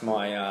adjust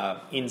my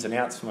ins and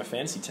outs for my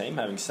fantasy team,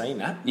 having seen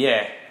that.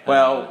 Yeah,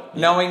 well,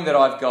 knowing that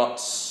I've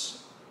got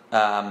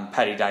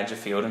Paddy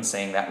Dangerfield and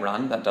seeing that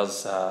run, that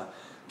does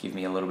give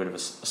me a little bit of a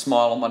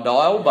smile on my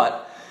dial.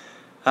 But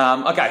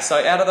okay, so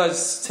out of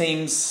those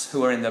teams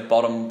who are in the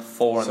bottom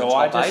 4 and So the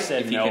I top just 8,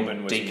 said if you Melbourne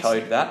can was decode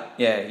missing. that,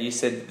 yeah, you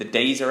said the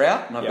D's are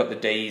out, and I've Yep. got the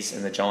D's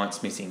and the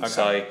Giants missing. Okay.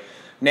 So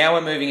now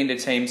we're moving into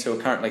teams who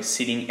are currently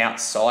sitting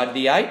outside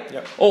the 8,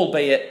 Yep.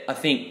 albeit I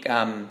think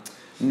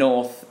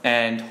North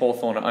and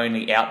Hawthorn are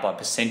only out by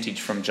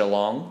percentage from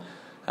Geelong.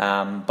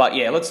 But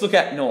yeah, let's look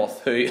at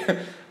North, who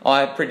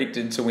I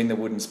predicted to win the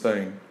Wooden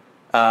Spoon.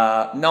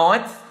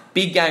 9th,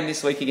 big game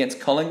this week against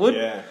Collingwood.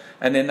 Yeah.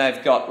 And then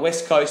they've got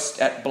West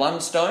Coast at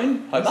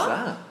Blundstone.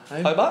 Hobart?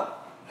 Hobart?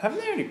 Haven't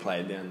they already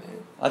played down there?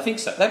 I think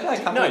so. They play a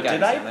couple of games.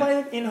 did they down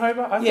there. play in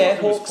Hobart? I Yeah,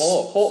 thought it was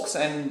Hawks. Hawks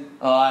and...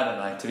 Oh, I don't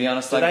know, to be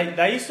honest. So Like,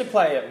 they used to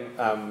play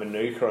at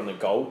Manuka on the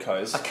Gold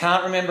Coast. I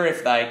can't remember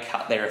if they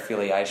cut their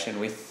affiliation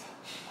with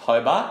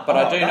Hobart, but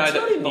I do know that's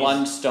not that in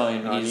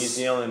Blundstone New is...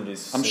 Zealand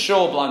is. I'm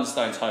sure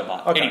Blundstone's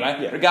Hobart. Okay, Anyway,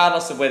 yeah.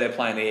 regardless of where they're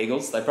playing the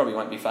Eagles, they probably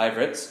won't be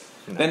favourites.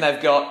 No. Then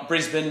they've got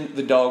Brisbane,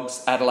 the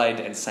Dogs, Adelaide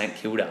and St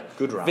Kilda.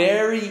 Good run.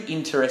 Very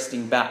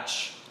interesting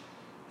batch.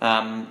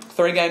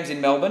 3 games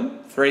in Melbourne,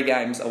 3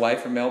 games away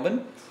from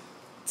Melbourne.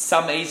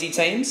 Some easy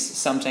teams,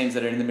 some teams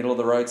that are in the middle of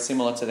the road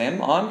similar to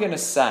them. I'm going to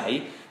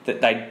say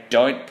that they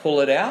don't pull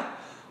it out,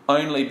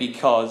 only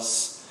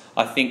because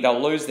I think they'll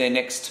lose their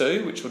next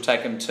 2, which will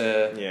take them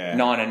to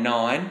 9 and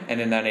 9, and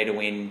then they need to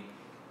win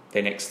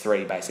their next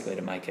 3 basically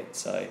to make it.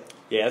 So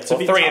Yeah, it's or a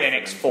bit 3 tough of their for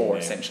next them, 4 yeah.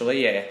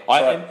 essentially.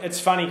 Yeah, It's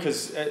funny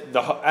because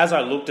as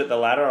I looked at the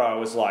ladder, I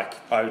was like,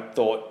 I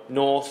thought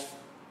North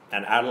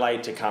and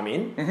Adelaide to come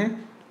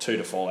in, 2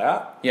 to fall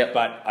out. Yep.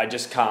 But I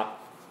just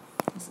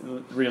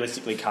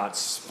realistically can't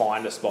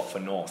find a spot for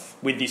North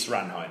with this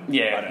run home.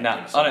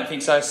 Yeah, I don't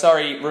think so.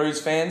 Sorry,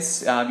 Roos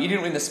fans. You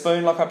didn't win the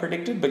spoon like I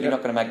predicted, but you're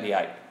not going to make the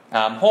 8.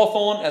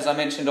 Hawthorn, as I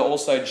mentioned, are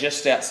also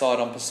just outside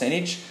on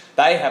percentage.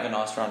 They have a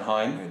nice run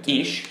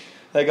home-ish.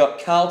 They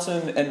got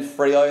Carlton and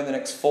Freo in the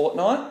next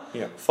fortnight,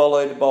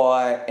 followed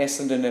by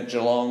Essendon at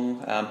Geelong,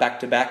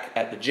 back-to-back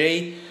at the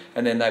G,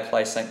 and then they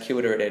play St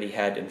Kilda at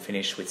Etihad and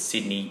finish with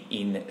Sydney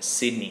in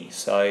Sydney.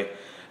 So...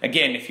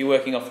 Again, if you're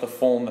working off the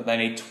form that they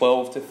need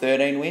 12 to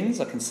 13 wins,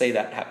 I can see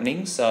that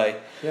happening. So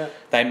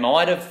they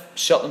might have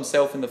shot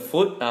themselves in the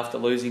foot after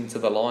losing to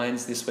the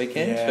Lions this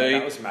weekend. Yeah, who,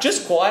 that was massive.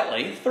 just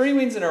quietly, 3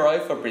 wins in a row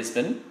for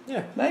Brisbane.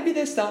 Yeah. Maybe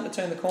they're starting to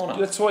turn the corner.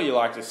 That's what you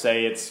like to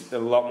see. It's a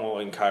lot more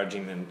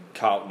encouraging than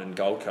Carlton and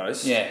Gold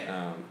Coast.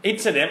 Yeah.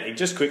 Incidentally,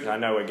 just quickly, I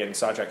know we're getting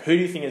sidetracked. Who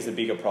do you think is the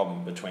bigger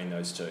problem between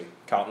those 2?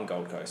 Carlton,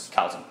 Gold Coast?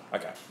 Carlton.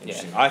 Okay,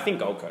 interesting. I think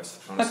Gold Coast,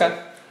 honestly.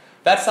 Okay.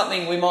 That's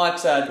something we might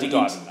dig dive into.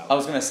 into that. I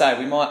was going to say,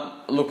 we might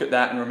look at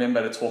that and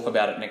remember to talk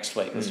about it next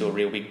week. Let's do a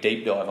real big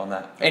deep dive on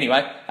that.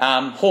 Anyway,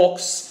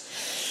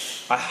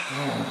 Hawks.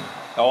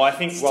 I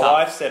think. Well, tough.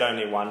 I've said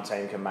only one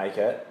team can make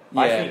it.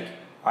 Yeah.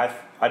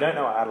 I don't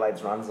know what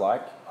Adelaide's run's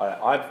like.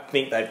 I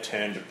think they've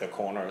turned the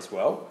corner as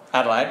well.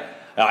 Adelaide.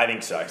 I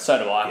think so.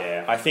 So do I.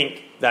 Yeah, I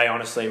think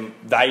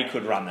they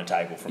could run the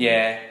table from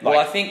Yeah. here. Well,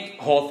 I think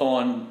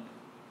Hawthorn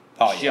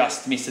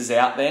just misses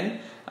out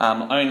then.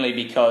 Only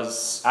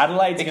because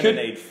Adelaide's it going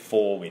to could- need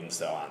 4 wins,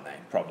 though, aren't they?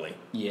 Probably.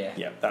 Yeah.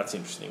 Yeah, that's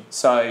interesting.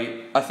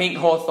 So I think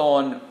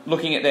Hawthorn,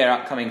 looking at their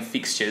upcoming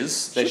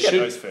fixtures, they Should get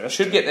those first.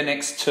 should get the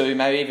next 2,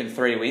 maybe even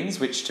 3 wins,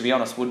 which to be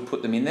honest would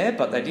put them in there.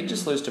 But they did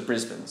just lose to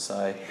Brisbane,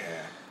 so Yeah.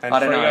 And I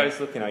don't know. Freo's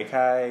looking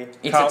okay.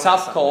 it's Carlton's a tough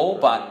something call.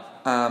 to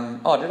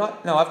But did I?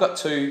 No, I've got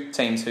 2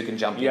 teams who can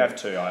jump in. you have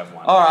 2, I have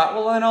 1. All right.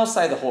 Well, then I'll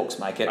say the Hawks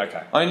make it.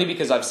 Okay. Only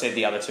because I've said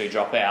the other 2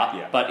 drop out.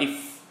 Yeah. But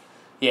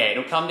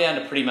it'll come down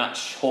to pretty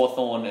much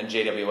Hawthorn and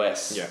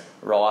GWS. Yeah.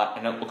 Right,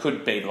 and it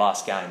could be the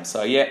last game.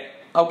 So yeah,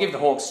 I'll give the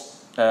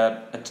Hawks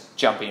a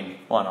jump in.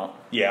 Why not?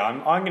 Yeah,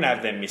 I'm going to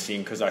have them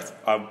missing because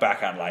I'll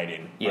back Adelaide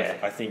in. Yeah.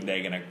 I think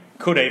they're going to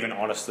could even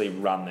honestly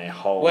run their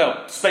whole.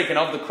 Well, speaking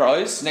of the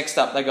Crows, next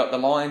up they got the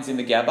Lions in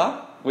the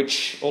Gabba,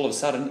 which all of a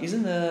sudden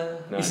isn't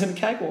a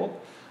cakewalk.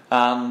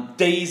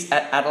 D's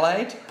at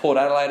Adelaide, Port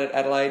Adelaide at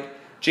Adelaide,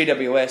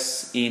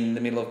 GWS in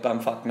the middle of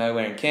bumfuck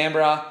nowhere in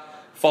Canberra,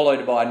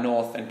 followed by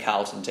North and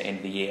Carlton to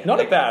end the year. not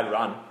They a bad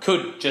run.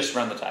 could just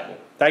run the table.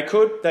 They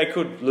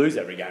could lose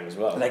every game as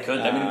well. They could.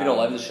 They've been a bit all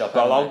over the shop,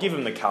 Well, haven't I'll they? give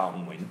them the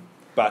Carlton win,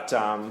 but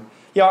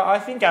Yeah, I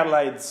think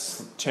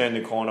Adelaide's turned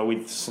the corner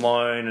with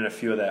Sloane and a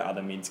few of their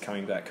other mids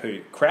coming back.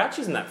 Crouch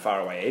isn't that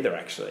far away either,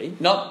 actually.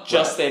 Not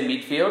just their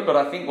midfield, but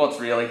I think what's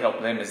really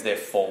helped them is their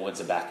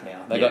forwards are back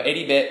now. They've got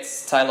Eddie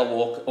Betts, Taylor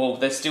Walker, or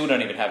they still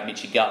don't even have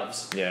Mitchy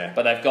Govs. Yeah.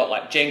 But they've got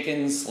like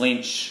Jenkins,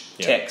 Lynch,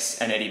 Tex,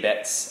 and Eddie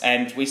Betts.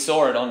 And we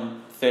saw it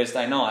on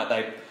Thursday night.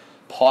 They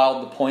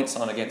piled the points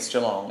on against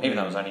Geelong, even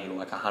though it was only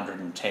like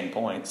 110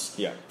 points.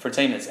 Yeah. For a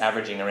team that's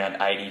averaging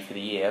around 80 for the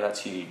year,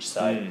 that's huge.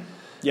 So...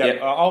 Yeah,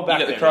 I'll back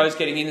you got the Crows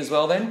getting in as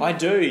well then? I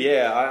do,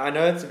 yeah. I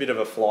know it's a bit of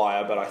a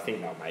flyer, but I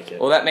think they'll make it.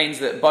 Well, that means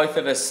that both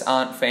of us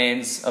aren't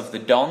fans of the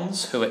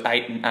Dons, who are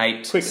 8 and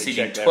 8,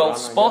 sitting 12th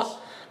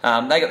spot.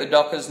 They got the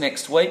Dockers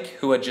next week,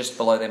 who are just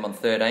below them on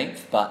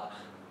 13th, but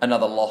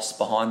another loss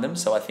behind them.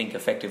 So I think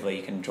effectively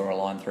you can draw a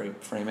line through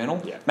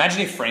Fremantle. Yeah.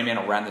 Imagine if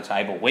Fremantle ran the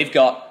table. We've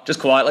got, just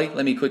quietly,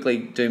 let me quickly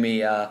do me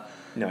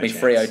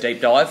Freo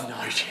deep dive. No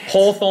chance.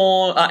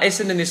 Hawthorn,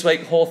 Essendon this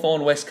week,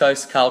 Hawthorn, West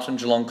Coast, Carlton,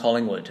 Geelong,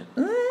 Collingwood.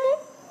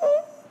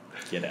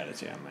 Get out of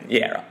town, mate.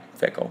 Yeah, right.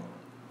 Fair call.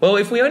 Well,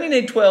 if we only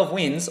need 12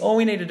 wins, all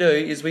we need to do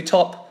is we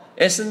top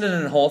Essendon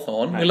and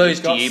Hawthorn. We lose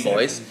to you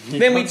boys.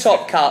 Then we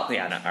top Carlton.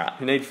 Yeah, no, all right.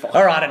 You need 5.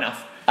 All right,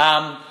 enough.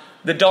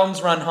 The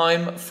Dons run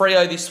home.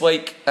 Freo this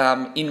week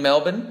in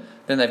Melbourne.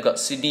 Then they've got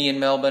Sydney in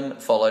Melbourne,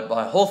 followed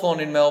by Hawthorn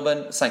in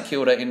Melbourne, St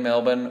Kilda in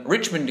Melbourne,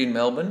 Richmond in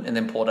Melbourne, and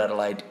then Port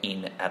Adelaide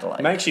in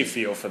Adelaide. Makes you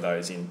feel for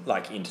those in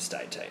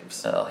interstate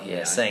teams. Oh,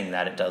 yeah. Seeing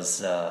that, it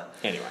does...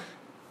 Anyway.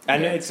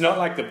 And it's not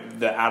like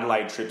the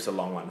Adelaide trip's a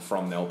long one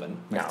from Melbourne.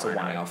 It's a 1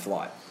 hour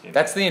flight.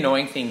 That's the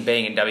annoying thing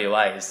being in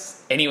WA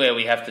is anywhere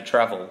we have to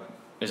travel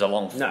is a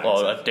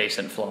a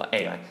decent flight.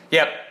 Anyway,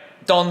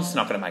 Don's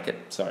not going to make it.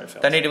 Sorry,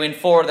 fellas. They need to win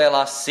 4 of their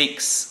last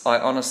 6. I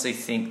honestly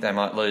think they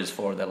might lose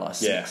 4 of their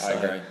last 6. Yeah, I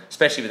agree.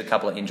 Especially with a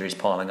couple of injuries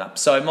piling up.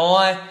 So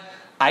my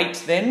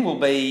 8 then will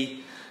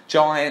be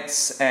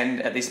Giants,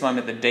 and at this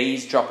moment the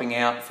D's dropping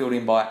out, filled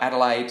in by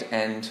Adelaide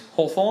and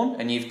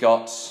Hawthorn, and you've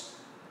got...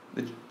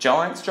 The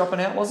Giants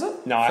dropping out, was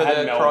it? No, I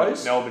had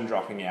Melbourne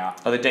dropping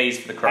out. Oh, the D's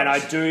for the Crows. And I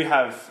did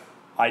have,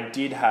 I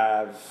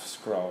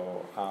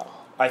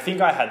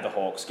think I had the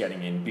Hawks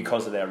getting in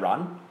because of their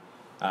run,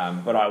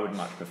 but I would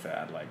much prefer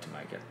Adelaide to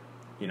make it,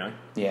 you know?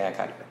 Yeah,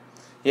 okay.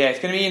 Yeah, it's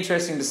going to be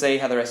interesting to see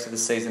how the rest of the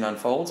season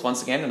unfolds.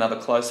 Once again, another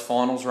close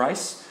finals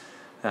race.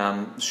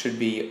 Should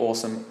be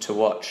awesome to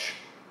watch.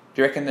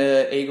 Do you reckon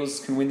the Eagles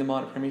can win the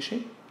minor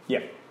premiership?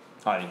 Yeah,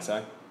 I think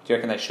so. Do you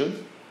reckon they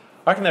should?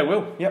 I reckon they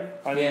will.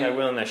 Yep, I think they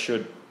will, and they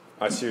should.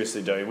 I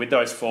seriously do. With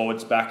those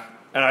forwards back,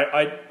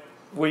 and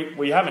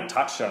we haven't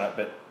touched on it,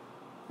 but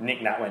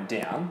Nick Nat went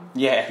down.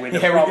 Yeah, we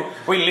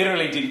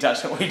literally didn't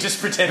touch it. We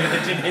just pretended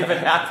it didn't even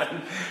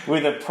happen.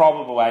 With a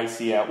probable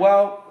ACL.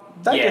 Well,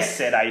 they just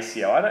said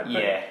ACL. I don't.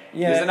 Yeah.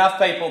 There's enough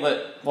people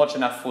that watch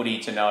enough footy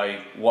to know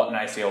what an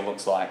ACL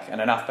looks like,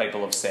 and enough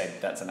people have said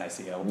that's an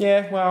ACL.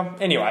 Yeah. Well,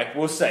 anyway,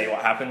 we'll see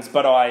what happens.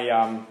 But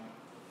I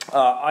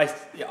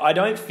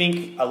don't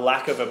think a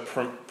lack of a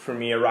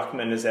premier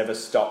ruckman has ever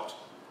stopped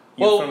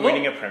you from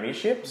winning a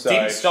premiership. So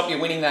didn't stop you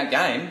winning that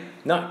game.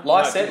 No,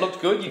 Lycett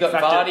looked good. You got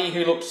Vardy,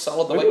 who looked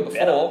solid the week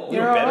before. We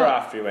were better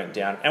after he went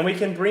down, and we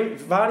can bring.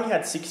 Vardy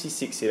had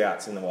 66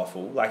 hit-outs in the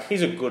waffle. Like,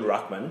 he's a good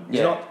ruckman.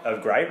 He's not a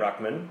great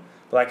ruckman.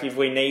 But like, if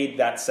we need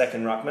that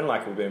second ruckman,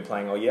 like we've been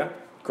playing all year,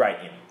 great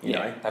in. You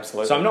know,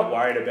 absolutely. So I'm not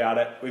worried about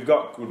it. We've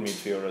got good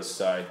midfielders,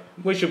 so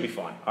we should be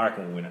fine. I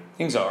reckon we'll win it.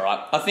 Things are all right.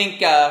 I think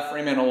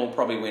Fremantle will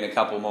probably win a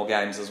couple more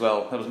games as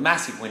well. It was a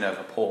massive win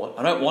over Port.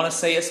 I don't want to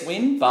see us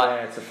win,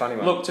 but it's a funny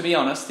one. Look, to be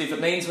honest, if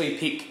it means we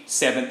pick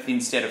 7th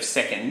instead of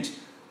 2nd,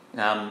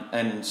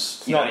 and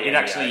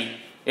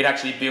it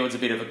actually builds a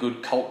bit of a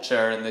good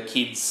culture, and the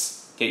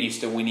kids get used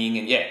to winning,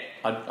 and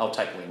I'll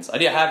take wins.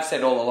 I have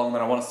said all along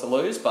that I want us to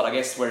lose, but I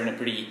guess we're in a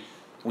pretty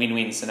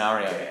win-win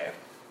scenario. Yeah.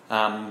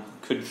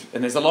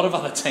 And there's a lot of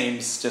other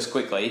teams, just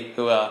quickly,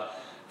 who are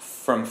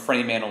from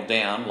Fremantle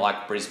down,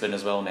 like Brisbane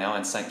as well now,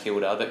 and St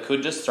Kilda, that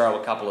could just throw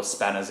a couple of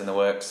spanners in the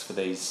works for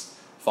these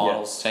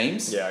finals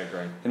teams. Yeah, I agree.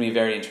 It's going to be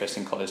very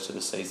interesting close to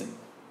the season.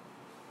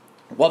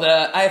 While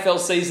the AFL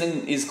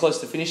season is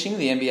close to finishing,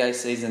 the NBA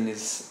season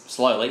is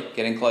slowly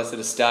getting closer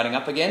to starting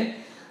up again.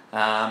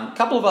 A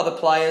couple of other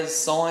players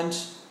signed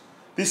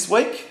this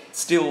week.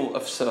 Still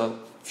a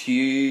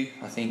few,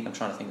 I think, I'm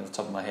trying to think off the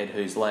top of my head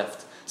who's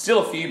left.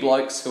 Still a few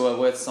blokes who are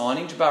worth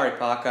signing. Jabari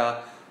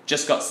Parker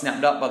just got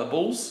snapped up by the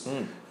Bulls.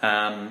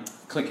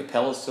 Clint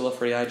Capella's still a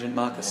free agent.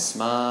 Marcus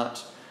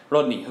Smart.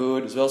 Rodney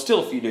Hood as well.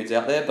 Still a few dudes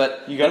out there.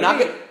 But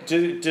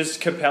does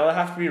Capella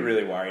have to be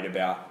really worried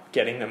about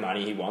getting the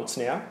money he wants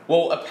now?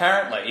 Well,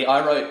 apparently,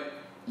 I wrote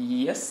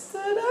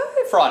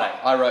Friday,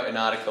 I wrote an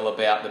article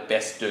about the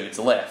best dudes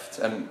left.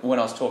 And when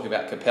I was talking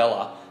about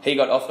Capella, he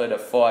got offered a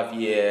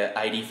 5-year,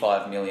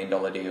 $85 million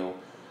deal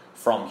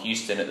from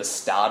Houston at the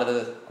start of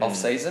the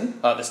off-season,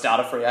 the start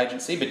of free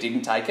agency, but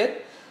didn't take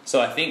it. So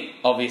I think,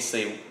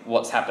 obviously,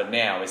 what's happened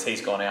now is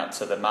he's gone out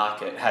to the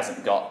market,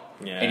 hasn't got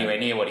anywhere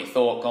near what he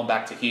thought, gone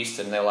back to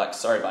Houston. They're like,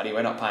 sorry, buddy,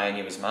 we're not paying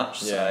you as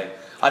much. Yeah. So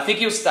I think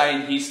he'll stay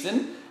in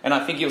Houston, and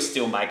I think he'll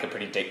still make a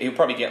pretty deep... He'll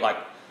probably get like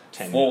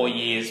 4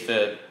 years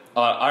for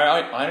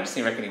I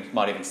honestly reckon he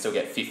might even still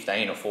get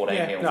 15 or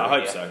 14 mil. No, I for a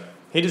hope year. so.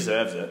 He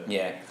deserves it.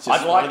 Yeah, It's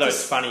just one of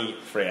those to, funny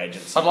free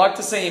agents. I'd like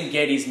to see him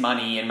get his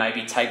money and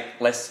maybe take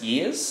less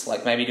years,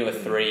 like maybe do a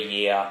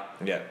 3-year.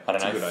 Yeah, I don't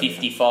it's a know, good idea.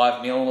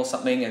 55 mil or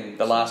something, and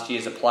the last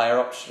year's a player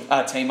option,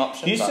 team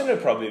option. Houston but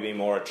would probably be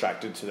more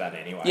attracted to that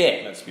anyway.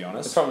 Yeah. Let's be it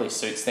honest. probably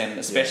suits them,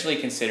 especially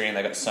considering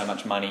they got so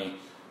much money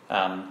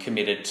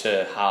committed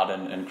to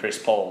Harden and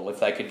Chris Paul. If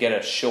they could get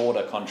a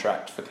shorter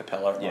contract for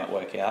Capella, it might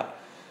work out.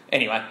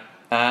 Anyway.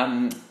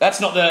 That's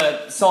not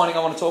the signing I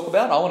want to talk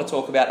about. I want to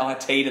talk about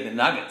IT to the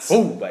Nuggets.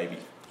 Oh, baby.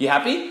 You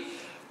happy?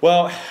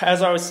 Well,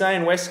 as I was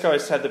saying, West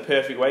Coast had the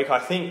perfect week. I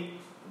think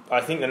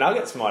the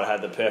Nuggets might have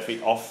had the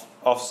perfect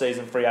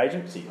off-season free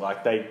agency.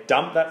 Like, they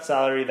dumped that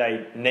salary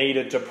they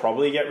needed to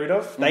probably get rid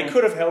of. They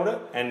could have held it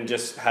and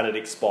just had it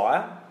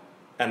expire,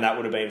 and that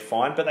would have been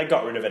fine. But they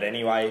got rid of it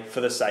anyway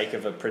for the sake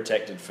of a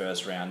protected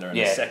first rounder and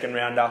a second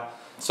rounder.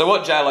 So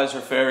what J-Lo's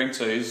referring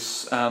to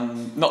is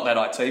not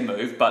that IT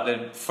move, but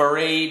that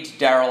Fareed,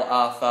 Daryl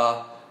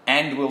Arthur,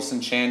 and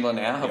Wilson Chandler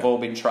now have all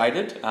been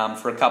traded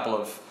for a couple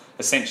of,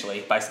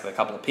 essentially, basically a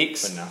couple of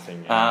picks. For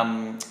nothing,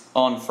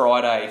 on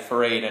Friday,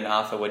 Fareed and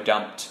Arthur were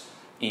dumped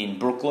in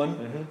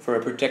Brooklyn for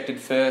a protected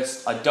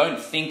first. I don't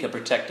think a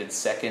protected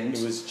second.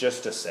 It was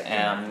just a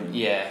second.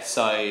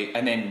 So,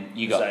 and then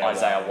you got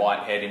Isaiah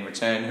Whitehead in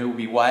return, who will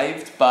be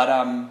waived. But,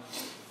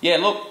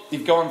 look,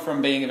 you've gone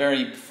from being a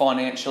very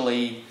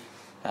financially...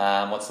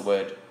 what's the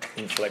word?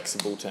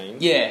 Inflexible team.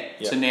 Yeah.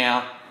 So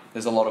now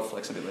there's a lot of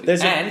flexibility.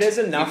 There's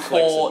enough your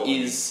core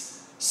flexibility.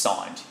 is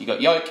signed. You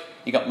got Yoke,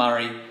 you got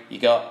Murray, you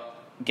got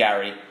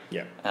Gary.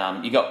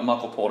 Yeah. You got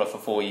Michael Porter for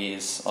 4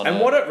 years. And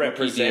what it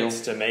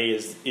represents to me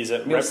is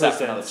it Millsap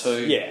represents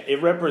another 2. Yeah,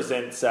 it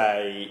represents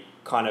a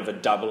kind of a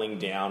doubling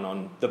down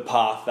on the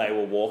path they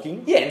were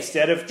walking. Yeah.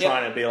 Instead of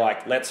trying to be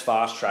like, let's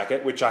fast track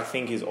it, which I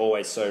think is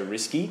always so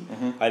risky.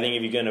 I think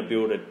if you're going to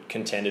build a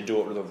contender,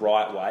 do it the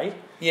right way.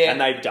 Yeah. And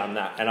they've done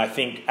that. And I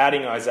think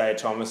adding Isaiah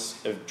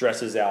Thomas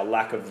addresses our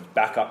lack of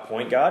backup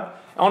point guard.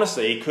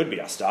 Honestly, he could be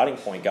our starting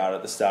point guard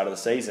at the start of the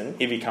season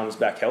if he comes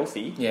back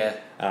healthy. Yeah.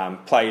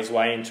 Play his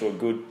way into a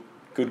good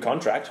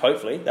contract,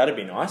 hopefully. That'd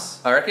be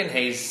nice. I reckon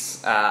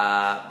he's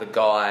the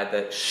guy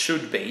that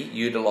should be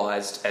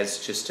utilised as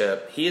just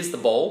here's the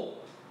ball,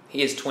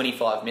 here's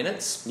 25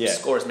 minutes,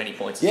 score as many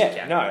points as you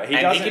can. No, he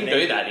can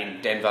do that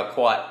in Denver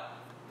quite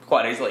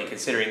easily,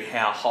 considering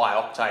how high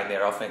octane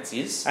their offense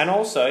is. And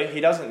also,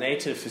 he doesn't need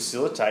to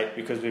facilitate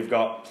because we've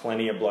got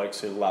plenty of blokes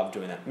who love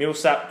doing that.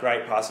 Millsap,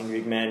 great passing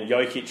big man.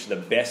 Jokic, the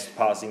best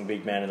passing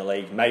big man in the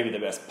league. Maybe the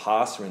best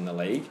passer in the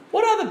league.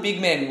 What other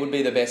big men would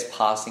be the best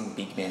passing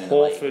big men in the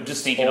league?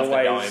 Just thinking off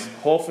the dome.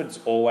 Horford's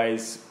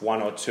always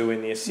 1 or 2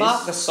 in the assists.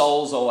 Marc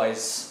Gasol's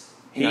always...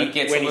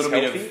 gets a little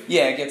bit of...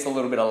 Yeah, gets a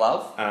little bit of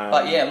love.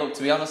 But yeah, look,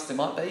 to be honest, it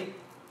might be.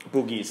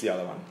 Boogie is the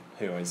other one.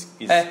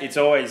 It's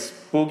always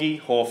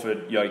Boogie,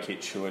 Horford,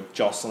 Jokic who are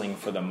jostling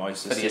for the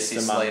most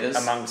assists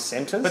among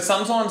centres. But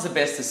sometimes the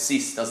best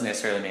assist doesn't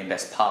necessarily mean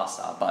best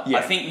passer. But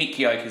I think Nick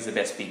Yoke is the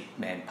best big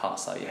man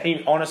passer. Yeah.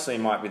 He honestly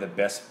might be the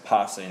best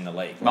passer in the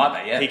league.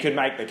 Might be, yeah. He could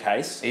make the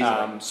case.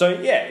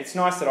 Easily. It's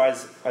nice that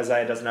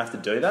Isaiah doesn't have to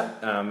do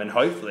that. And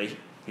hopefully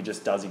he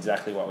just does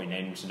exactly what we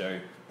need him to do.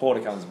 Porter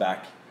comes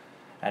back.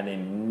 And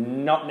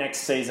then not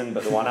next season,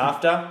 but the one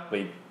after,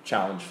 we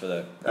challenge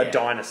for a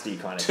dynasty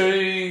kind of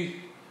 2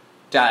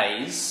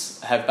 days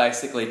have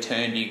basically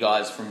turned you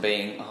guys from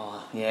being,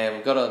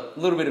 we've got a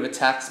little bit of a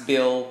tax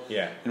bill,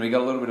 and we've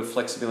got a little bit of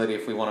flexibility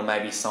if we want to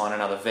maybe sign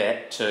another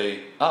vet, to,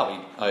 we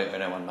owe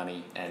no one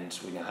money and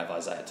we now have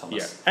Isaiah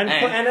Thomas. Yeah.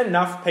 And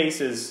enough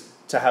pieces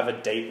to have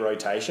a deep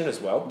rotation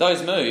as well.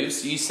 Those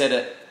moves, you said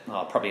it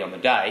probably on the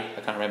day,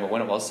 I can't remember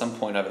when it was, some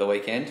point over the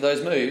weekend,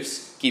 those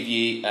moves give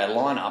you a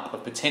lineup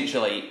of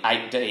potentially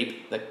 8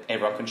 deep that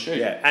everyone can shoot.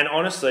 Yeah, and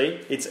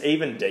honestly, it's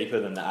even deeper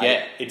than that.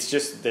 Yeah. It's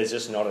just, there's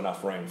just not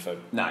enough room for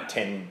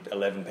 10,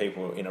 11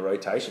 people in a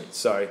rotation.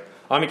 So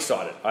I'm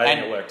excited. I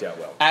think it worked out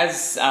well.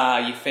 As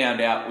you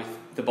found out with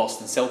the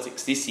Boston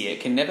Celtics this year,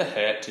 it can never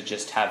hurt to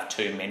just have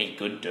too many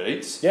good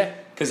dudes. Yeah.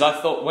 Because I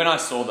thought, when I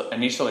saw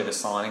initially the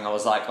signing, I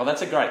was like,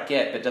 that's a great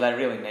get, but do they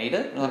really need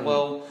it? And I'm like,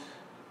 well...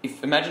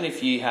 Imagine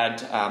if you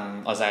had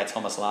Isaiah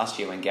Thomas last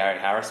year when Gary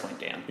Harris went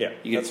down. Yeah,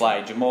 you could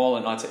play Jamal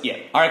and I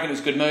reckon it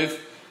was a good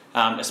move.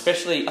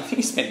 Especially, I think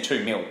he spent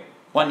 $2 million.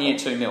 1 year,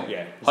 $2 million.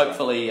 Yeah.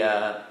 Hopefully,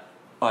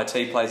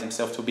 IT plays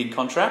himself to a big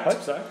contract.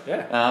 Hope so.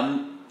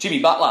 Yeah. Jimmy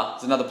Butler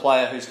is another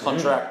player whose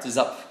contract is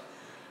up.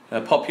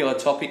 A popular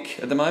topic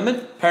at the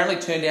moment. Apparently,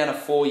 turned down a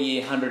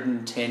 4-year,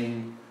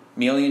 $110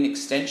 million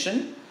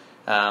extension.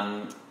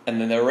 And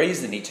then the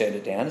reason he turned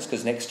it down is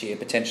because next year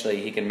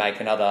potentially he can make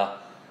another.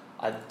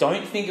 I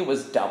don't think it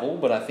was double,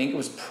 but I think it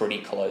was pretty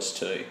close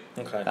to.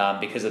 Okay.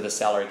 Because of the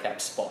salary cap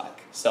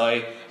spike.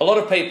 So a lot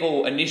of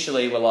people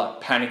initially were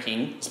like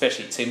panicking,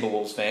 especially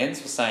Timberwolves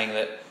fans, were saying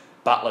that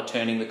Butler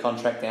turning the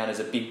contract down is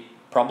a big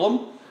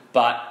problem.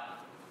 But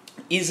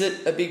is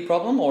it a big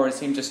problem, or is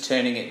him just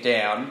turning it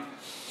down,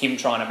 him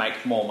trying to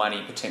make more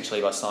money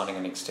potentially by signing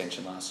an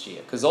extension last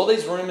year? Because all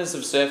these rumours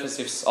have surfaced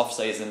this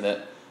off-season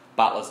that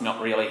Butler's not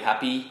really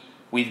happy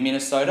with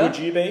Minnesota. Would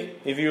you be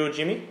if you were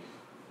Jimmy?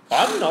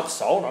 I'm not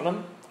sold on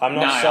him. I'm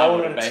not No, I sold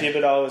on wouldn't be.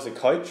 Thibodeau as a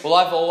coach. Well,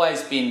 I've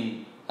always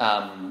been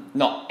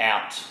not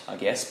out, I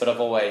guess, but I've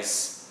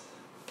always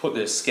put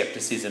the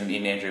scepticism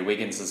in Andrew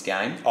Wiggins'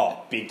 game, Oh,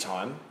 big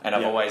time. and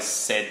I've Yeah. always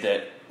said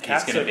that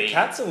Cat's he's going to be.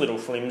 Cat's a little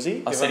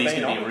flimsy. I if said I'm he's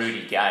being going to be honest.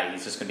 Rudy Gay.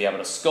 He's just going to be able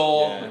to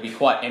score. Yeah. He'll be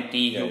quite empty.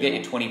 Yeah, He'll he get will.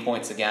 you 20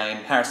 points a game.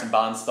 Harrison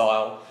Barnes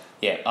style.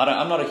 Yeah,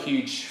 I'm not a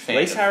huge fan. At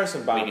least of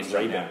Harrison Barnes Wiggins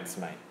right now. rebounds,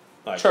 mate.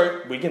 Like,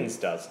 True. Wiggins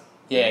does.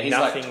 Yeah, he's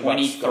Nothing like but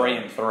 23 scoring.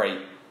 and 3.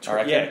 I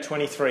reckon. Yeah,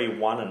 23,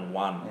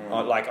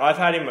 1-1. Like, I've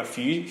had him a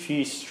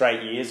few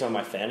straight years on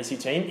my fantasy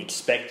team,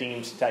 expecting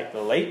him to take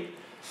the leap,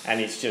 and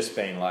he's just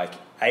been like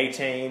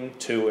 18,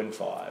 2 and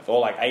 5, or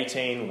like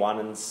 18, 1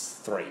 and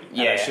 3. And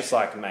Yeah. it's just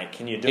like, mate,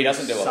 can you do? He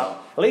doesn't do a some-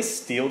 lot. At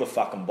least steal the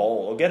fucking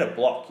ball or get a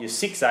block. You're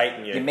 6'8",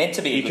 and You're meant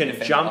to be a You good can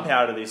defender. jump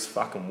out of this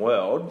fucking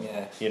world.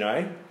 Yeah. You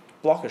know,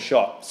 block a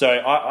shot. So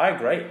I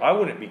agree. I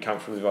wouldn't be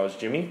comfortable if I was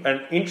Jimmy.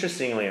 And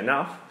interestingly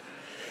enough,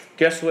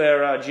 guess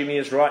where Jimmy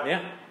is right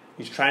now?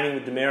 He's training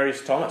with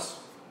Demarius Thomas,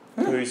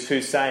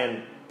 who's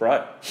saying,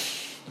 bro,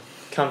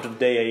 come to the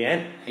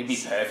DEN. He'd be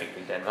perfect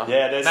with Denver.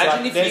 Yeah, there's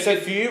Imagine if there's you a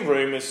could- few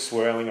rumours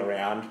swirling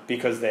around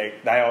because they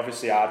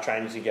obviously are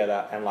training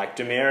together, and like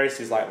Demarius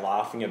is like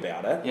laughing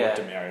about it. Yeah. Or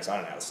Demarius, I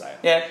don't know how to say it.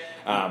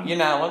 Yeah, you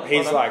nail it.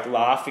 He's Well done. like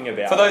laughing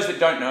about For it. those that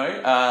don't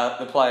know,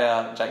 the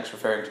player Jake's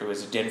referring to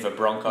is a Denver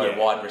Bronco Yeah.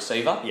 wide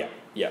receiver. Yeah,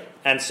 yeah.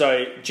 And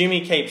so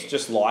Jimmy keeps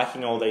just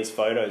liking all these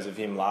photos of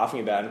him laughing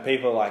about it, and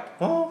people are like,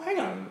 oh, hang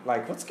on,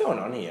 like, what's going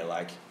on here?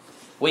 Like,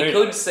 We who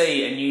could knows?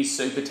 see a new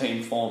super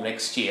team form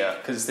next year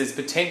because there's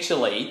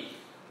potentially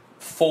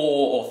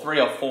 3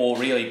 or 4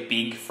 really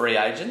big free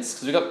agents.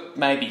 Because we've got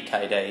maybe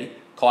KD,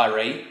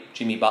 Kyrie,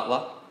 Jimmy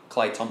Butler,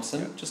 Klay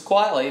Thompson. Just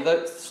quietly,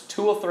 those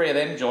 2 or 3 of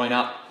them join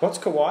up. What's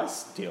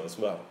Kawhi's deal as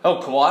well?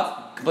 Oh,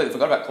 Kawhi. Completely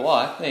forgot about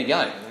Kawhi. There you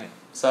go.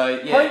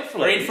 So, yeah,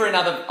 Hopefully. we're in for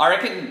another. I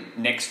reckon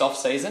next off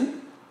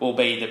season will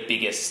be the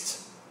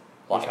biggest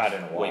We've had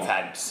in a while. we've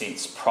had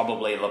since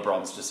probably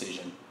LeBron's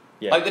decision.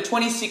 Yeah. Like the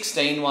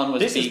 2016 one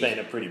was This big. has been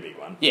a pretty big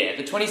one. Yeah,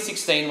 the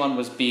 2016 one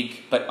was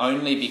big, but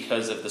only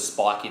because of the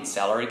spike in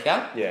salary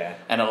cap Yeah.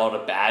 and a lot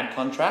of bad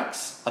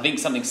contracts. I think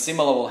something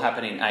similar will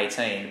happen in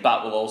 18,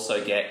 but we'll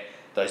also get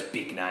those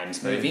big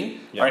names moving.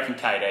 Yeah. I reckon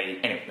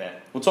KD. Anyway,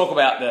 there. We'll talk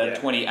about the Yeah.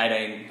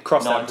 2018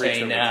 Cross that bridge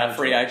 19 when we come to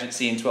free it.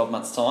 agency in 12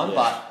 months' time. Yeah.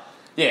 But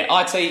yeah,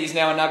 IT is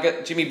now a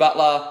nugget. Jimmy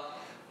Butler.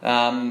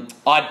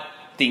 I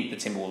think the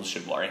Timberwolves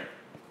should worry.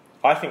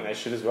 I think they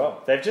should as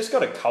well. They've just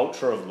got a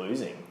culture of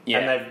losing. Yeah.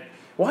 And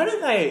why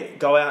don't they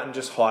go out and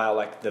just hire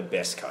like the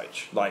best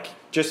coach? Like,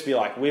 just be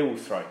like, we will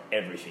throw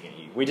everything at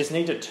you. We just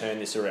need to turn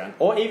this around.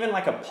 Or even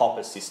like a pop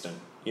assistant,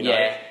 you know?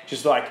 Yeah.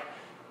 Just like,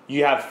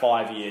 you have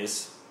 5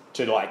 years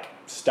to like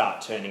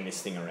start turning this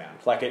thing around.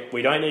 Like,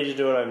 we don't need to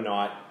do it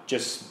overnight.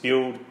 Just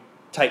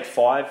take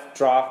 5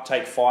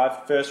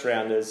 first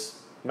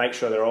rounders, make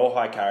sure they're all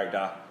high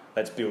character.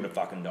 Let's build a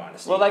fucking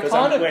dynasty. Well, they 'Cause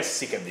kind of- we're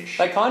sick of this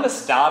They shit. kind of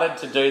started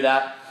to do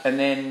that, and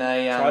then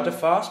they Tried to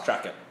fast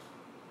track it.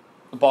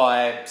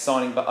 by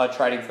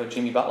trading for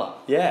Jimmy Butler.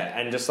 Yeah,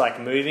 and just like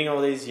moving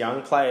all these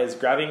young players,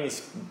 grabbing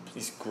this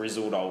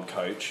grizzled old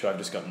coach who I've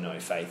just got no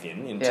faith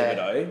in Yeah.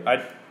 Thibodeau.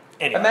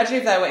 Anyway, Imagine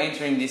if they were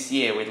entering this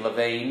year with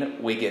Levine,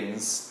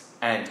 Wiggins,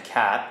 and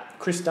Cat,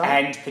 Chris Dunn.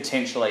 and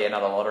potentially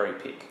another lottery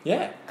pick.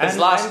 Yeah, 'Cause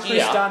and last Chris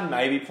year- Dunn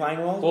maybe playing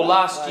well. as Well, well.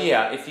 last Like-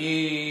 year, if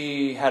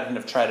you hadn't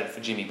have traded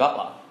for Jimmy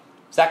Butler,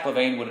 Zach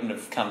Levine wouldn't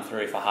have come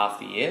through for half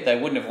the year. They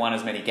wouldn't have won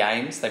as many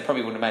games. They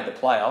probably wouldn't have made the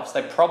playoffs.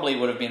 They probably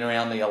would have been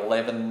around the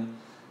 11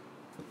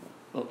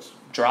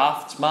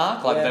 draft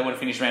mark. Like Yeah. they would have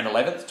finished around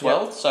 11th,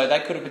 12th. So they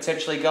could have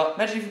potentially got.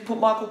 Imagine if you put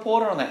Michael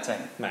Porter on that team.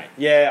 mate.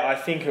 Yeah, I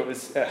think it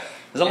was. There's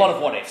a lot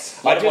of what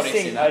ifs. I just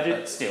think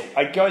but still.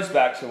 it goes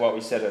back to what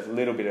we said a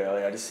little bit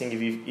earlier. I just think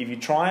if you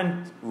try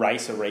and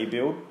race a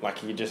rebuild,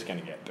 like you're just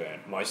going to get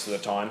burnt most of the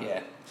time.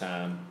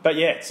 Yeah. But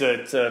yeah, it's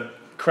a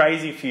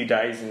crazy few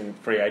days in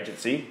free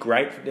agency.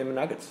 Great for Denver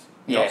Nuggets.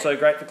 Yeah. Not so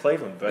great for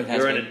Cleveland, but It has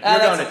you're been. going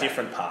That's a okay.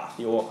 different path.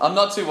 You're I'm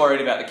not too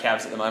worried about the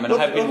Cavs at the moment. I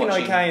have been looking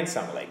watching. okay in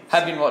summer league.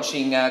 Have been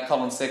watching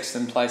Colin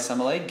Sexton play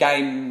Summer League.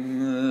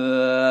 Game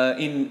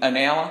in an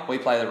hour, we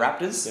play the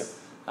Raptors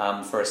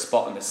for a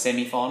spot in the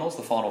semi-finals,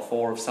 the Final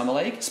Four of Summer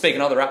League.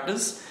 Speaking of the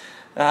Raptors,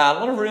 a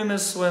lot of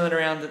rumours swirling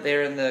around that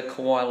they're in the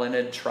Kawhi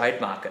Leonard trade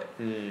market.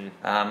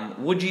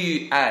 Would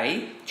you,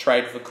 A,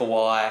 trade for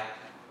Kawhi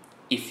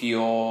if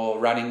you're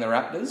running the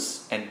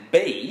Raptors? And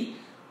B,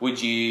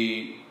 would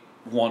you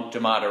want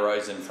DeMar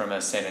DeRozan from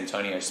a San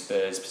Antonio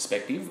Spurs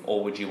perspective,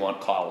 or would you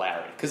want Kyle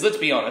Lowry? Because let's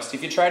be honest,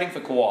 if you're trading for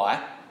Kawhi,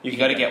 you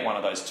got to get one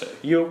of those two.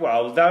 They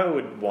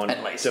would want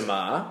At least.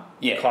 DeMar.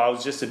 Yeah.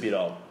 Kyle's just a bit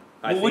old.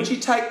 I Would think.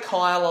 you take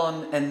Kyle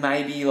on and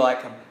maybe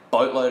like a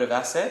boatload of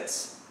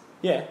assets?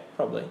 Yeah,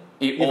 probably. Or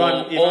If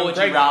would you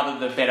Greg-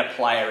 rather the better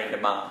player in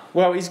DeMar?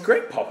 Well, is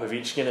Greg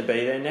Popovich going to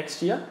be there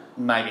next year?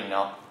 Maybe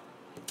not.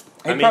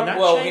 I mean, He that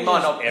might changes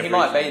not. He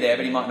might be everything. there,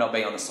 but he might not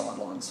be on the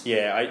sidelines.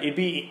 Yeah,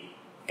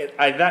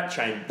 that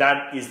change.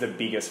 That is the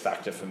biggest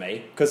factor for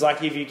me. Because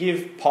like, if you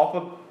give Pop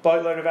a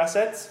boatload of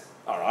assets,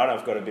 all right,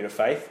 I've got a bit of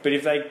faith. But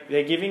if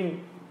they're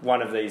giving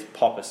one of these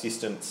pop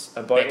assistants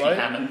a Becky boatload.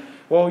 Hammond.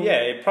 Well,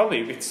 yeah,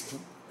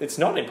 it's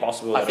not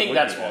impossible. I think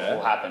that's what her.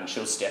 will happen.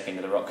 She'll step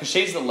into the role because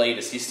she's the lead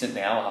assistant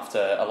now.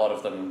 After a lot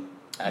of them,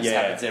 as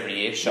happens every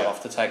year, show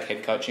off to take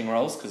head coaching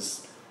roles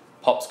because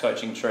Pop's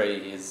coaching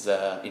tree is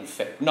not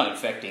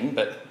infecting,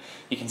 but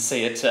you can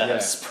see it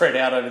spread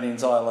out over the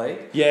entire league.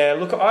 Yeah,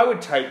 look, I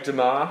would take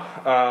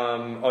DeMar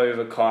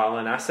over Kyle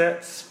in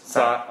assets,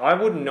 but I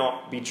would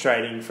not be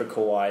trading for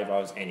Kawhi if I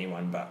was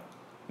anyone but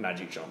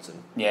Magic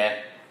Johnson. Yeah.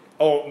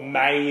 Or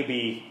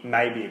maybe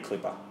a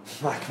Clipper.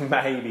 Like,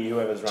 maybe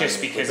whoever's running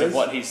Just because of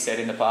what he's said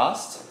in the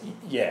past?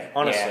 Yeah,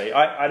 honestly.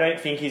 Yeah. I don't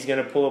think he's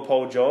going to pull a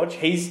Paul George.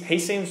 He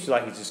seems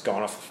like he's just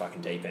gone off the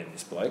fucking deep end,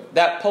 this bloke.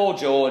 That Paul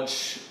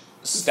George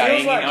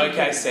staying like in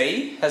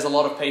OKC has a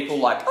lot of people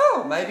like,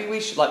 maybe we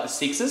should, like the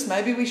Sixers,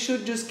 maybe we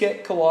should just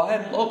get Kawhi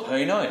and look,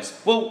 who knows?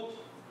 Well,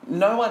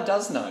 no one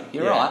does know.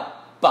 You're right.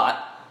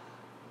 But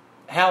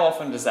how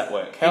often does that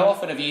work? How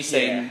often have you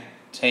seen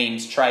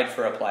teams trade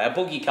for a player?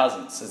 Boogie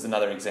Cousins is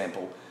another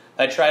example.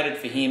 They traded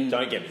for him.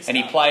 Don't get me and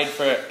he started. played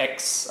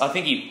for I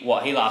think he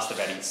lasted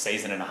about a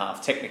season and a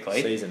half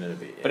technically. Season and a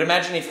bit, yeah. But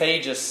imagine if he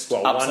just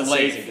Well, ups one and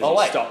season, leaves.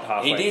 'cause he stopped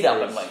halfway he did through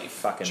up and his leave.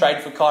 fucking-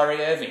 Trade for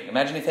Kyrie Irving.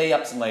 Imagine if he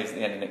ups and leaves at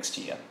the end of next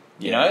year.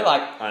 You know,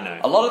 like I know.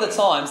 a lot of the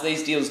times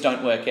these deals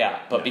don't work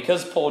out. But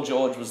because Paul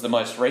George was the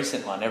most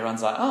recent one,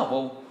 everyone's like,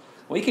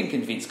 we can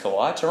convince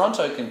Kawhi.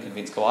 Toronto can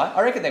convince Kawhi.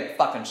 I reckon they're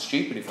fucking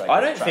stupid if they.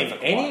 I don't trade think for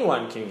Kawhi.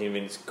 anyone can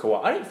convince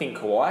Kawhi. I don't think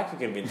Kawhi can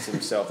convince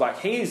himself. Like,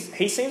 he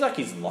seems like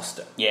he's lost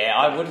it. Yeah,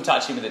 I wouldn't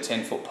touch him with a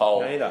 10-foot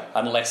pole Neither.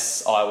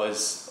 unless I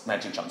was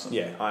Magic Johnson.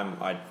 Yeah,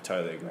 I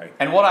totally agree.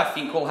 And what I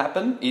think will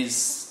happen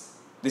is,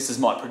 this is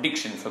my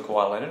prediction for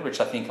Kawhi Leonard, which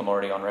I think I'm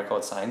already on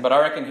record saying, but I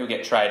reckon he'll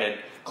get traded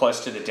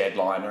close to the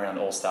deadline around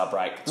All-Star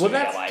break to Well,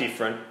 that's LA.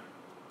 different.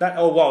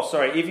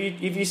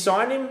 If you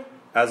sign him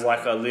as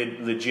like a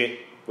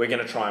legit, we're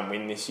going to try and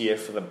win this year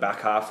for the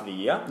back half of the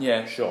year.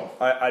 Yeah. Sure.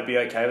 I'd be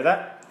okay with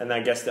that. And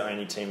I guess the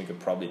only team who could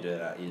probably do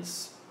that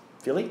is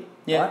Philly.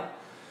 Yeah.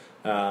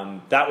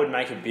 Right? That would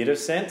make a bit of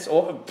sense.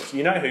 Or,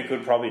 you know who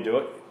could probably do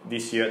it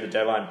this year at the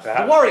deadline?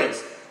 Perhaps The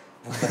Warriors.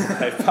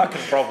 They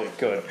fucking probably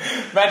could.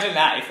 Imagine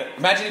that.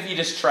 Imagine if you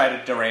just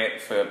traded Durant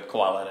for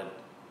Kawhi Leonard.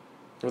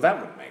 Well, that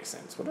wouldn't make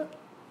sense, would it?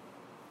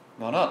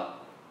 Why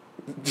not?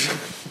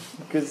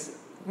 Because,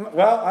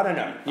 well, I don't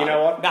know. You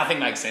know what? Nothing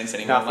makes sense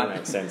anymore. Nothing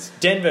makes sense.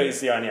 Denver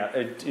is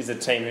is a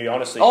team who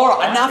honestly. All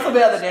right, enough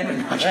about the Denver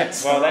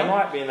Nuggets. Well, they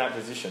might be in that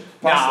position.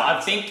 No,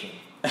 I think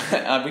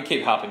we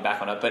keep harping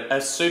back on it, but a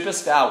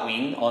superstar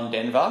win on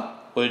Denver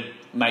would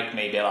make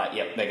me be like,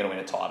 yep, they're going to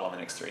win a title in the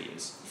next 3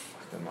 years.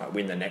 They might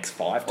win the next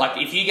 5. Like,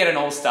 if you get an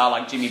all-star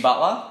like Jimmy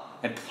Butler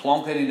and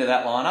plonk it into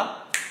that lineup,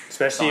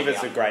 especially if sign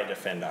it's me a up. great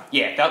defender.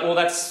 Yeah,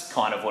 that's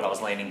kind of what I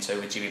was leaning to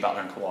with Jimmy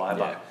Butler and Kawhi.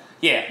 But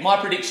yeah, my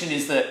prediction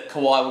is that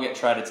Kawhi will get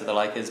traded to the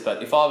Lakers,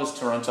 but if I was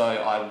Toronto,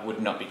 I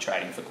would not be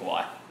trading for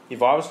Kawhi.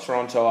 If I was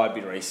Toronto, I'd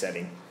be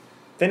resetting.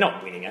 They're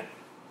not winning it.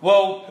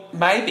 Well,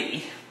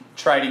 maybe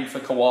trading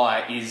for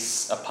Kawhi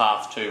is a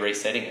path to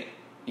resetting it.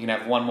 You can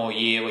have one more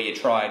year where you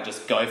try and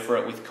just go for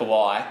it with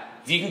Kawhi.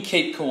 If you can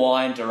keep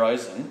Kawhi and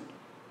DeRozan,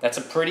 that's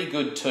a pretty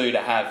good two to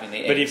have in the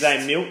East. But if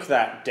they milk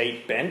that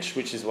deep bench,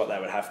 which is what they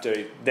would have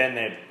to,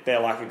 then they're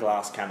like a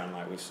glass cannon,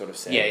 like we've sort of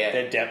said. Yeah.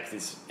 Their depth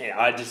is... Yeah,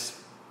 I just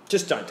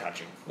don't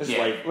touch him. Just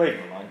leave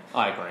him alone.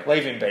 I agree.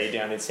 Leave him be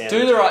down in San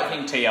Do the right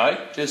thing,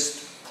 T.O.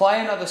 Just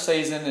play another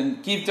season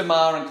and give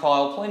DeMar and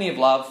Kyle plenty of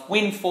love.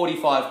 Win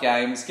 45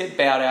 games, get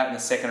bowed out in the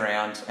second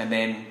round, and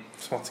then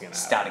That's what's going to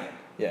happen. start again.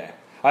 Yeah.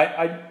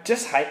 I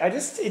just hate...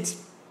 it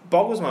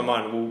boggles my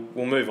mind.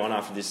 We'll move on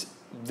after this.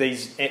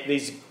 These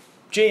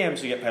GMs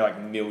who get paid like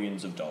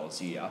millions of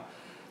dollars a year,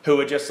 who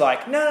are just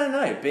like,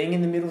 no, being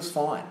in the middle's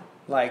fine.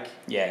 Like,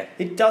 Yeah.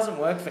 it doesn't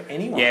work for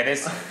anyone. Yeah,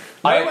 there's...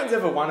 No one's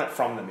ever won it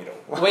from the middle.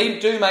 We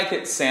do make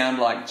it sound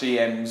like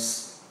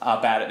GMs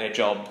are bad at their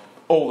job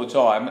all the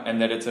time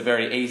and that it's a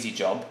very easy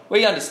job.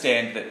 We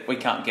understand that we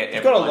can't get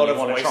You've got a everyone lot you of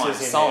want to try and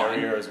voices in sign.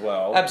 the area as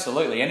well.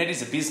 Absolutely, and it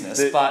is a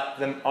business, but...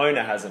 The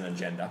owner has an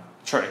agenda.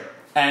 True.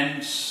 And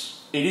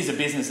it is a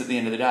business at the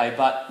end of the day,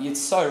 but it's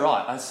so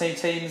right. I see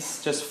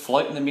teams just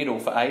float in the middle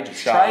for ages.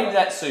 Charlotte. Trade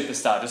that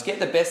superstar. Just get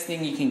the best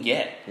thing you can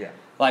get. Yeah.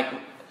 Like,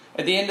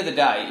 at the end of the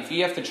day, if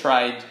you have to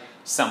trade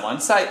someone,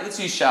 say, let's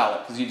use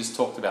Charlotte, because you just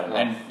talked about it.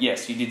 Right. And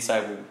yes, you did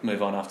say we'll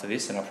move on after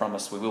this, and I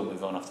promise we will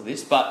move on after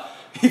this. But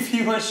if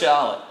you were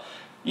Charlotte,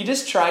 you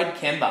just trade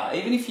Kemba.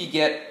 Even if you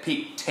get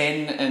pick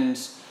 10 and,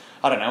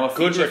 I don't know,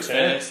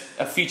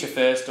 a future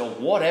first or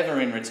whatever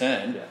in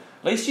return, Yeah.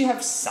 at least you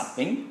have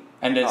something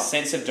and a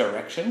sense of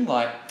direction.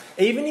 Like,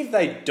 Even if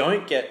they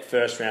don't get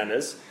first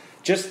rounders,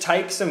 just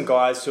take some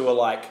guys who are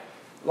like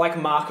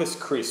Marcus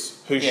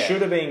Chris, who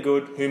should have been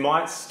good, who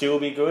might still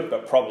be good,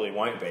 but probably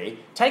won't be.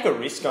 Take a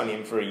risk on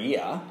him for a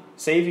year,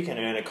 see if you can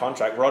earn a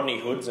contract. Rodney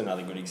Hood's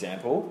another good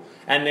example.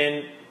 And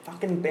then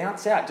fucking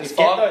bounce out. Just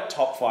get that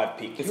top 5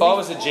 pick. if I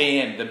was a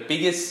GM, the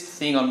biggest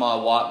thing on my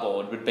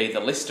whiteboard would be the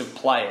list of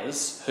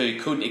players who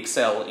could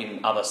excel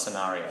in other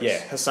scenarios. Yeah,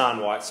 Hassan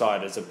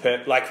Whiteside is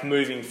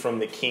moving from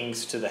the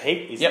Kings to the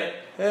Heat is a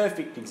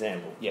perfect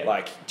example. Yeah.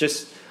 Like,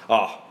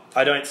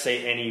 I don't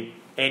see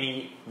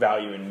any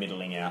value in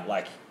middling out.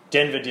 Like,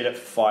 Denver did it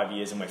for 5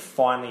 years, and we're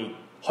finally,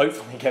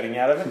 hopefully, getting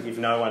out of it if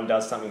no one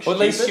does something Well,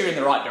 stupid. at least you're in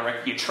the right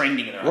direction. You're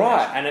trending in the right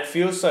direction. And it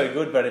feels so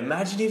good, but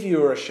imagine if you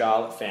were a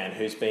Charlotte fan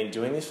who's been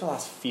doing this for the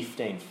last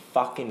 15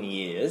 fucking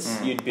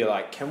years, you'd be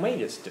like, can we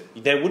just do...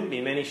 There wouldn't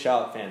be many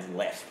Charlotte fans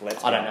left.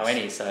 I don't know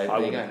any, so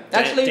there you go.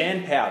 Actually,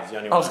 Dan Powell's the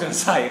only one. I was going to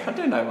say, I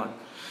do know one.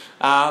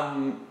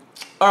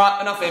 All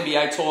right, enough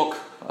NBA talk.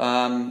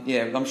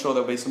 I'm sure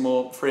there'll be some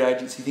more free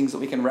agency things that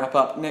we can wrap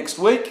up next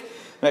week.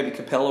 Maybe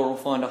Capella will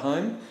find a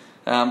home.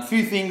 A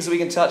few things that we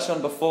can touch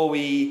on before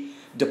we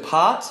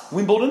depart.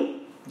 Wimbledon.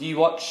 Do you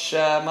watch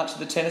much of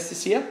the tennis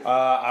this year?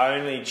 I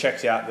only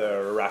checked out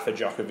the Rafa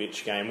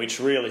Djokovic game, which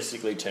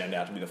realistically turned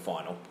out to be the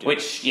final.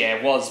 Which,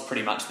 was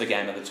pretty much the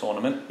game of the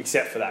tournament.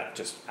 Except for that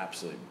just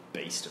absolute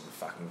beast of a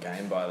fucking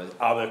game by the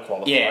other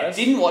qualifiers. Yeah,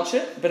 didn't watch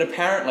it, but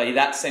apparently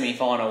that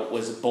semi-final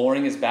was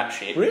boring as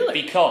batshit. Really?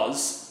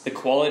 Because the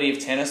quality of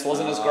tennis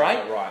wasn't as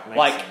great. Right,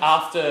 makes sense.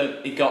 After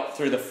it got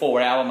through the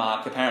 4-hour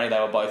mark, apparently they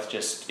were both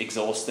just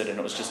exhausted and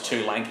it was just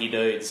two lanky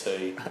dudes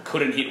who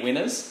couldn't hit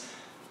winners.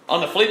 On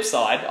the flip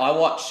side, I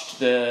watched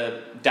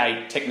the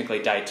day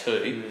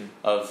 2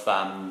 of...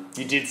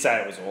 You did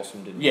say it was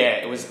awesome, didn't you? Yeah,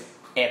 it was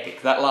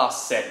epic. That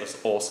last set was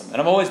awesome.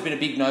 And I've always been a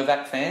big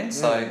Novak fan,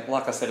 so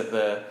like I said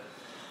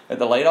at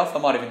the lead-off, I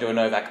might even do a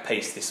Novak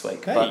piece this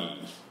week. Hey.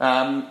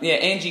 But,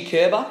 Angie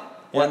Kerber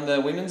won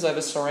the women's over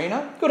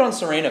Serena. Good on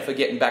Serena for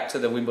getting back to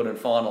the Wimbledon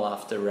final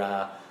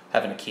after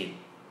having a kid.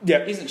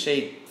 Yep. Isn't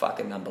she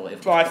fucking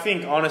unbelievable? Well, I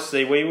think,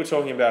 honestly, we were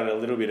talking about it a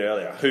little bit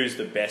earlier. Who's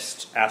the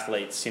best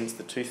athlete since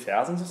the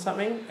 2000s or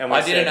something? And I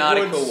did an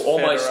article Woods,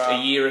 almost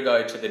Federer. a year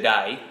ago to the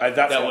day. That's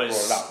what brought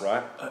it up,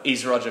 right?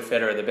 Is Roger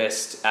Federer the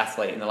best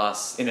athlete in the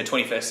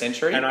 21st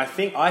century? And I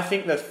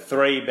think the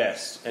three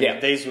best,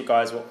 and these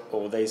guys,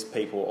 or these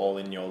people all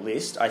in your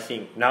list, I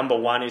think number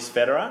one is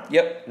Federer.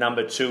 Yep.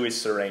 Number two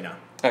is Serena.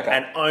 Okay.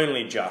 And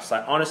only just.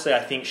 Like, honestly, I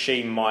think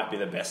she might be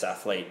the best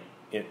athlete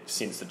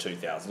since the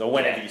 2000s, or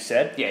whenever you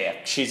said. Yeah.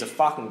 She's a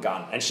fucking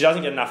gun, and she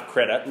doesn't get enough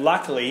credit.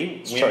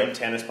 Luckily, women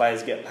tennis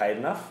players get paid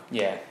enough.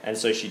 Yeah. And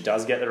so she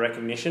does get the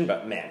recognition,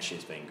 but man,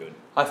 she's been good.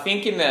 I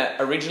think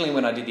originally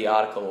when I did the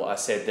article, I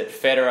said that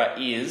Federer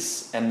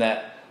is, and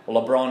that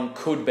LeBron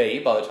could be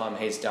by the time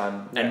he's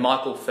done, and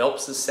Michael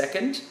Phelps is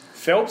second.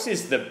 Phelps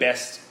is the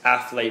best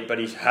athlete, but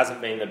he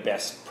hasn't been the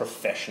best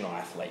professional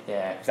athlete.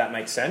 Yeah. If that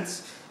makes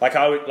sense.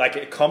 Like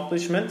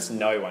accomplishments,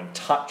 no one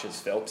touches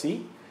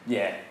Phelpsy.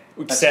 Yeah.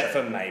 Except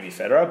for maybe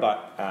Federer,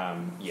 but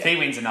If he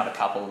wins another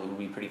couple, it would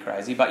be pretty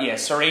crazy. But yeah,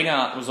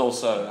 Serena was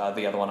also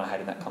the other one I had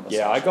in that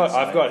conversation. Yeah, I've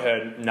got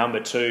her number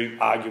two,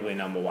 arguably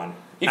number one.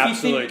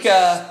 Absolute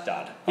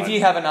stud. If you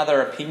have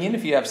another opinion,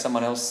 if you have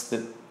someone else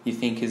that you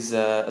think is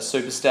a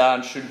superstar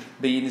and should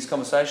be in this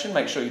conversation,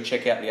 make sure you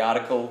check out the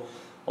article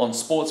on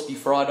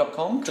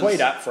sportsbyfry.com. Tweet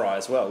at Fry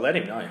as well. Let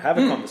him know. Have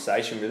a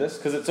conversation with us,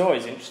 because it's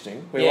always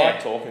interesting. We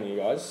like talking to you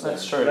guys. So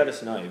that's true. Let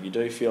us know if you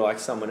do feel like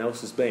someone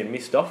else is being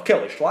missed off.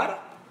 Kelly Slater.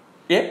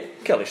 Yeah.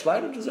 Kelly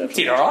Slater deserves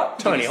Did alright.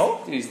 Tony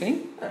Hawk. Did his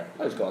thing. Yeah,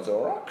 those guys are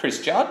alright.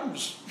 Chris Judd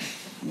was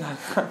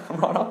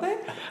right up there.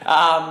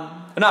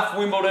 Enough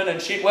Wimbledon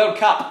and shit. World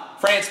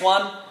Cup. France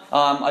won.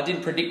 I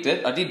didn't predict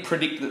it. I did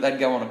predict that they'd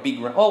go on a big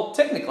run. Well,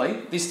 technically,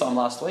 this time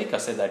last week I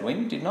said they'd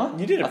win, didn't I?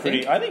 You did I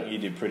think you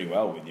did pretty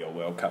well with your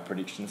World Cup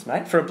predictions,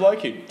 mate. For a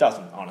bloke who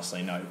doesn't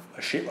honestly know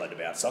a shitload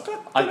about soccer.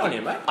 Good on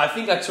you, mate. I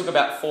think I took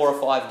about 4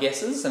 or 5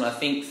 guesses, and I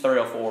think 3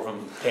 or 4 of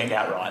them panned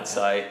out right.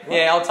 So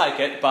yeah, I'll take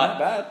it. But not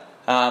bad.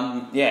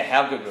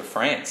 How good were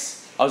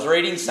France? I was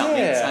reading something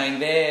saying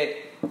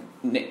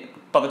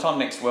by the time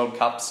next World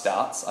Cup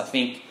starts, I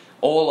think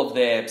all of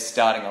their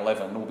starting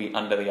 11 will be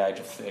under the age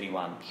of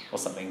 31 or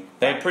something.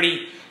 They're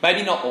pretty,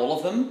 maybe not all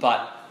of them,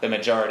 but the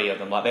majority of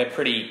them, they're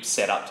pretty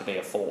set up to be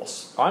a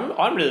force.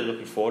 I'm really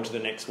looking forward to the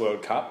next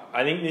World Cup.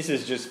 I think this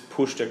has just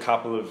pushed a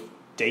couple of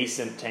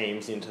decent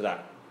teams into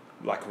that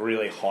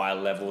really high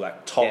level,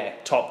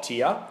 top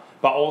tier.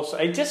 But also,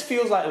 it just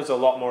feels like there was a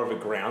lot more of a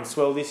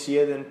groundswell this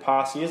year than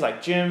past years.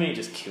 Like, Germany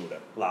just killed it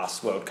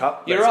last World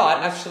Cup. You're right,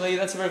 actually,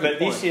 that's a very good point.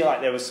 But this year,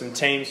 there was some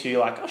teams who you're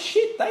like, oh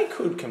shit, they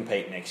could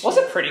compete next year. Was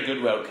a pretty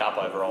good World Cup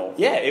overall.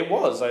 Yeah, it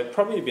was.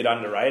 Probably a bit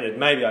underrated.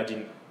 Maybe I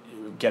didn't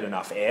get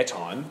enough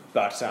airtime.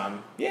 But,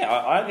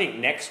 I think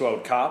next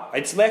World Cup,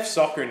 it's left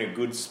soccer in a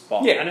good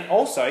spot. Yeah. And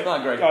also,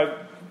 I agree.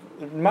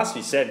 It must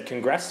be said,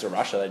 congrats to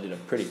Russia. They did a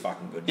pretty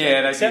fucking good job.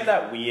 Yeah, except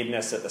that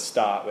weirdness at the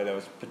start where there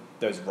was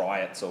those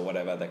riots or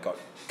whatever that got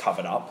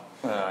covered up.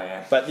 Oh,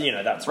 yeah. But,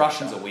 that's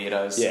Russians Russia. are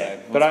weirdos. Yeah,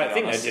 so but I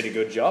think they did a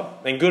good job.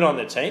 And good on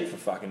the team for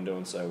fucking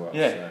doing so well.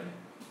 Yeah. So.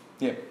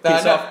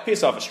 Yeah.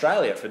 Piss off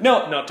Australia for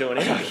not doing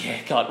anything. Oh,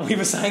 yeah, God. We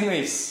were saying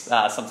this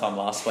sometime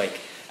last week.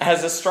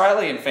 As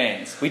Australian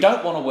fans, we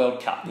don't want a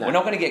World Cup. No. We're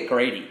not going to get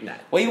greedy. No.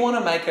 We want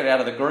to make it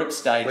out of the group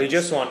stage. We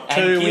just want 2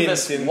 and give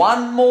wins. us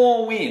one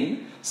more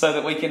win so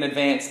that we can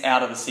advance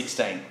out of the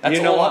 16. That's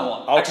all I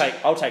want.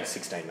 I'll take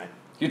 16, mate.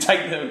 You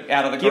take them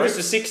out of the Give groups? us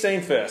the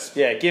 16 first.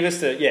 Yeah, give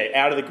us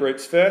out of the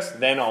groups first,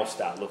 then I'll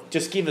start looking.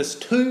 Just give us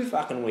 2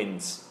 fucking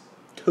wins.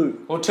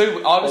 2. Well,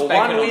 I was Or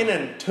banking one win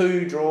on, and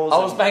 2 draws. I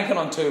was banking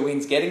on 2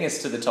 wins getting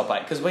us to the top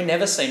 8 because we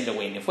never seem to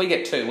win. If we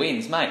get 2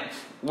 wins, mate,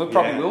 we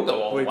probably will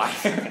go all the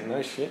way.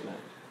 No shit, mate.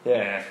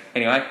 Yeah.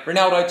 Anyway,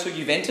 Ronaldo to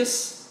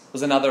Juventus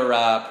was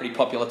another pretty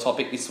popular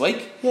topic this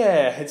week.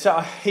 Yeah, it's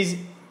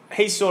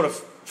he's sort of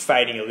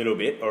fading a little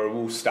bit, or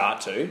will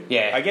start to.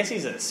 Yeah. I guess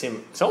he's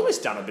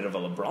almost done a bit of a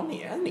LeBron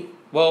here, hasn't he?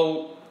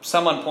 Well,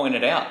 someone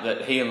pointed out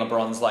that he and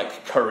LeBron's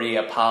like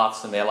career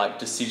paths and their like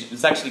decisions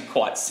is actually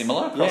quite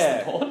similar across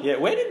the board. Yeah.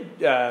 Where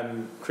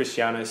did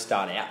Cristiano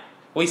start out?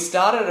 We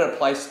started at a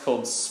place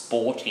called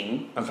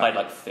Sporting and played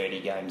like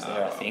 30 games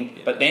there, I think.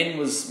 Yeah. But then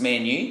was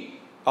Man U.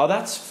 Oh,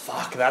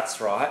 that's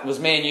right. Was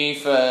Man U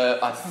for,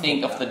 I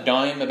think, off the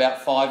Dome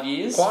about 5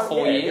 years,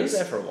 4 years. He was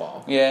there for a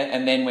while. Yeah,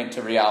 and then went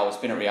to Real. It's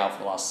been at Real for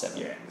the last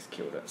 7. Yeah, he's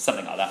killed it.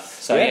 Something like that.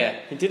 So, yeah.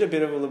 He did a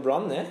bit of a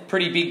LeBron there.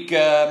 Pretty big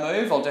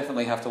move. I'll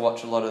definitely have to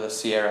watch a lot of the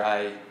Sierra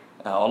A,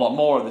 a lot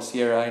more of the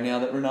Sierra A now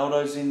that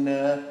Ronaldo's in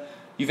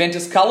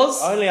Juventus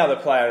colours. Only other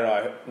player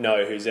I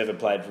know who's ever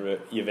played for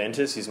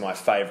Juventus is my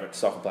favourite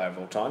soccer player of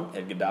all time,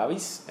 Edgar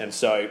Davies. And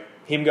so,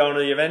 him going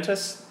to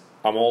Juventus,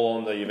 I'm all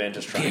on the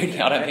Juventus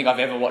train. I don't think I've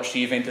ever watched a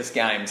Juventus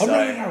game, so I'm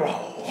ready to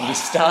roll. we're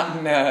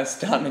starting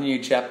a new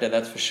chapter,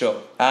 that's for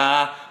sure.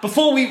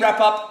 Before we wrap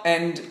up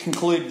and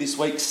conclude this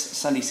week's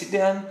Sunday sit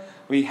down,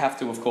 we have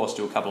to, of course,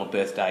 do a couple of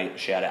birthday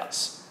shout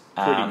outs.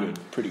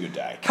 Pretty good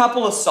day.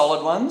 Couple of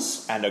solid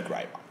ones. And a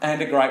great one.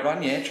 And a great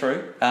one, yeah,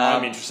 true.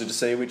 I'm interested to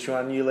see which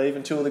one you leave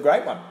until the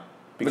great one.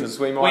 Because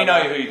we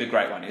know who the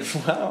great one is.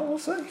 Well, we'll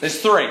see. There's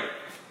 3.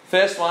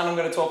 First one I'm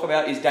going to talk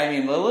about is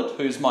Damian Lillard,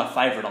 who's my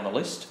favourite on the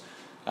list.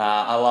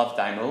 I love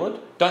Dame Lillard.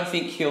 Don't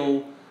think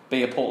he'll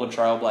be a Portland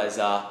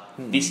Trailblazer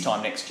this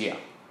time next year.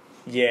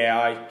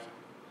 Yeah,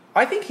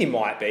 I think he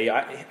might be.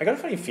 I got a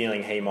funny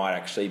feeling he might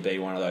actually be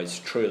one of those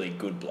truly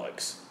good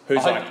blokes.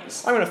 Who's like,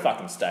 I'm going to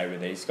fucking stay with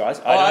these guys.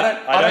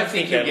 I don't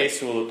think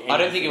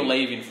he'll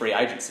leave in free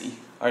agency.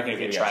 I reckon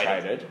he'll get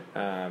traded.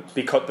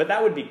 But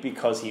that would be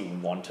because he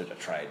wanted a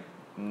trade.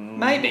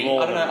 Maybe.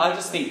 I don't know. I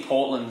just think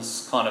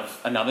Portland's kind of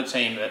another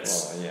team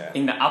that's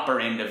in the upper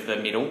end of the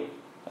middle.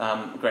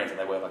 Granted,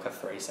 they were like a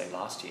 3 seed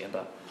last year,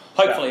 but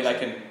hopefully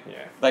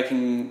they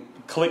can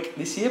click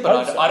this year.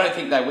 But I don't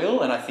think they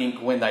will, and I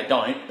think when they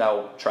don't,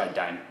 they'll trade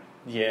Dame.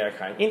 Yeah,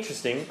 okay,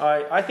 interesting.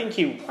 I think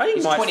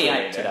he's might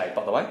 28 today,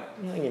 by the way.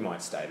 I think he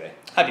might stay there.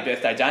 Happy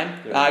birthday, Dame.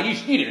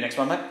 You do the next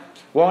one, mate.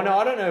 Well, no,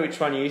 I don't know which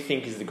one you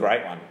think is the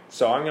great one,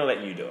 so I'm going to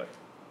let you do it.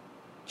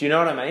 Do you know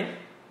what I mean?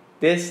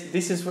 This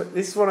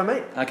is what I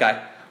mean.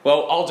 Okay.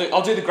 Well,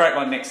 I'll do the great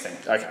one next thing.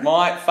 Okay.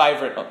 My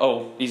favourite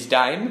is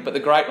Dame, but the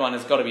great one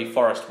has got to be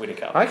Forrest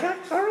Whitaker. Okay,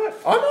 all right.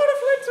 I might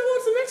have led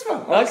towards the next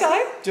one.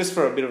 Okay. Just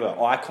for a bit of an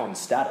icon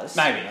status.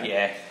 Maybe,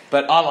 yeah.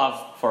 But I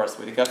love Forrest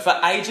Whitaker. For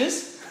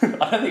ages, I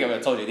don't think I've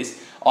ever told you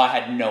this, I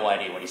had no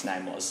idea what his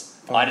name was.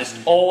 I just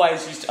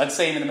always I'd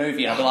see him in the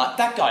movie and I'd be like,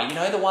 that guy, you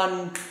know, the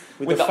one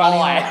with the funny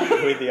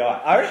eye. With the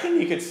eye. I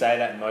reckon you could say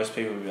that and most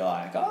people would be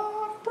like,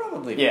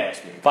 probably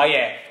Forrest Whitaker. But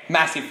yeah,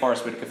 massive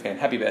Forrest Whitaker fan.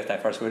 Happy birthday,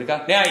 Forrest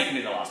Whitaker. Now you can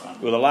do the last one.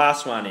 Well, the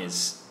last one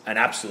is an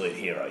absolute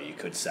hero, you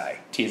could say.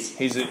 Tis.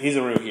 He's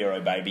a real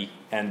hero, baby.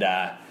 And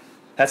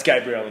that's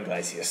Gabriel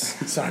Iglesias.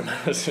 Sorry,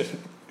 mate.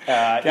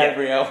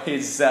 Gabriel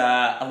is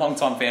a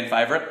long-time fan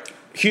favourite.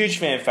 Huge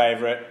fan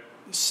favourite.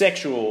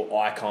 Sexual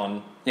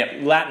icon.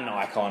 Yep. Latin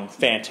icon.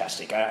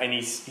 Fantastic. And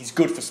he's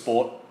good for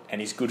sport. And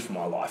he's good for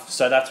my life.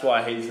 So that's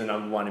why he's the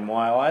number one in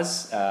my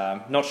eyes.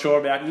 Not sure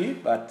about you,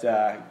 but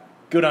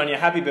good on you.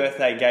 Happy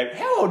birthday, Gabe.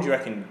 How old do you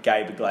reckon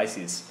Gabe Iglesias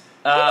is?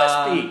 He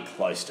must be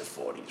close to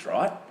 40s,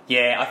 right?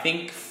 Yeah, I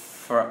think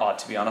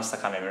to be honest, I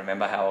can't even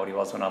remember how old he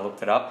was when I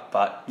looked it up.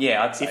 But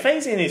yeah, I'd say. If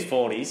he's in his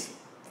 40s,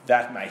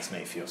 that makes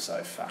me feel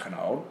so fucking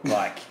old.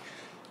 Like,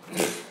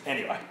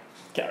 anyway,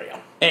 carry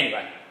on.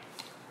 Anyway,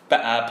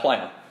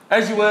 player.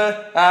 As you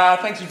were,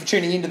 thank you for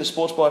tuning in to the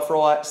Sports by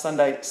Fry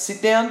Sunday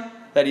Sit Down.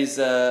 That is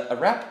a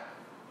wrap.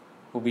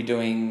 We'll be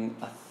doing,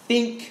 I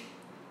think,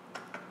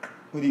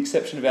 with the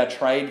exception of our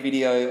trade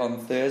video on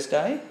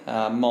Thursday,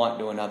 might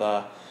do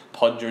another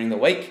pod during the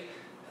week.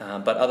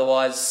 But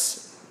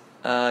otherwise,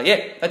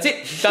 that's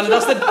it. Done and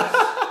dusted.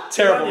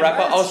 Terrible wrap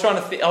up.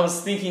 I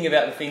was thinking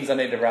about the things I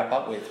need to wrap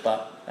up with,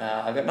 but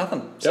I've got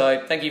nothing. Yep.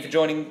 So thank you for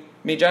joining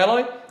me,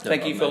 JLo.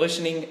 Thank you for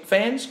listening,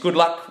 fans. Good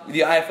luck with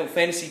your AFL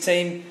fantasy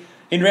team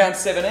in round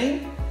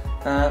 17.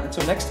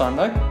 Until next time,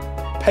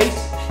 though.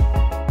 Peace.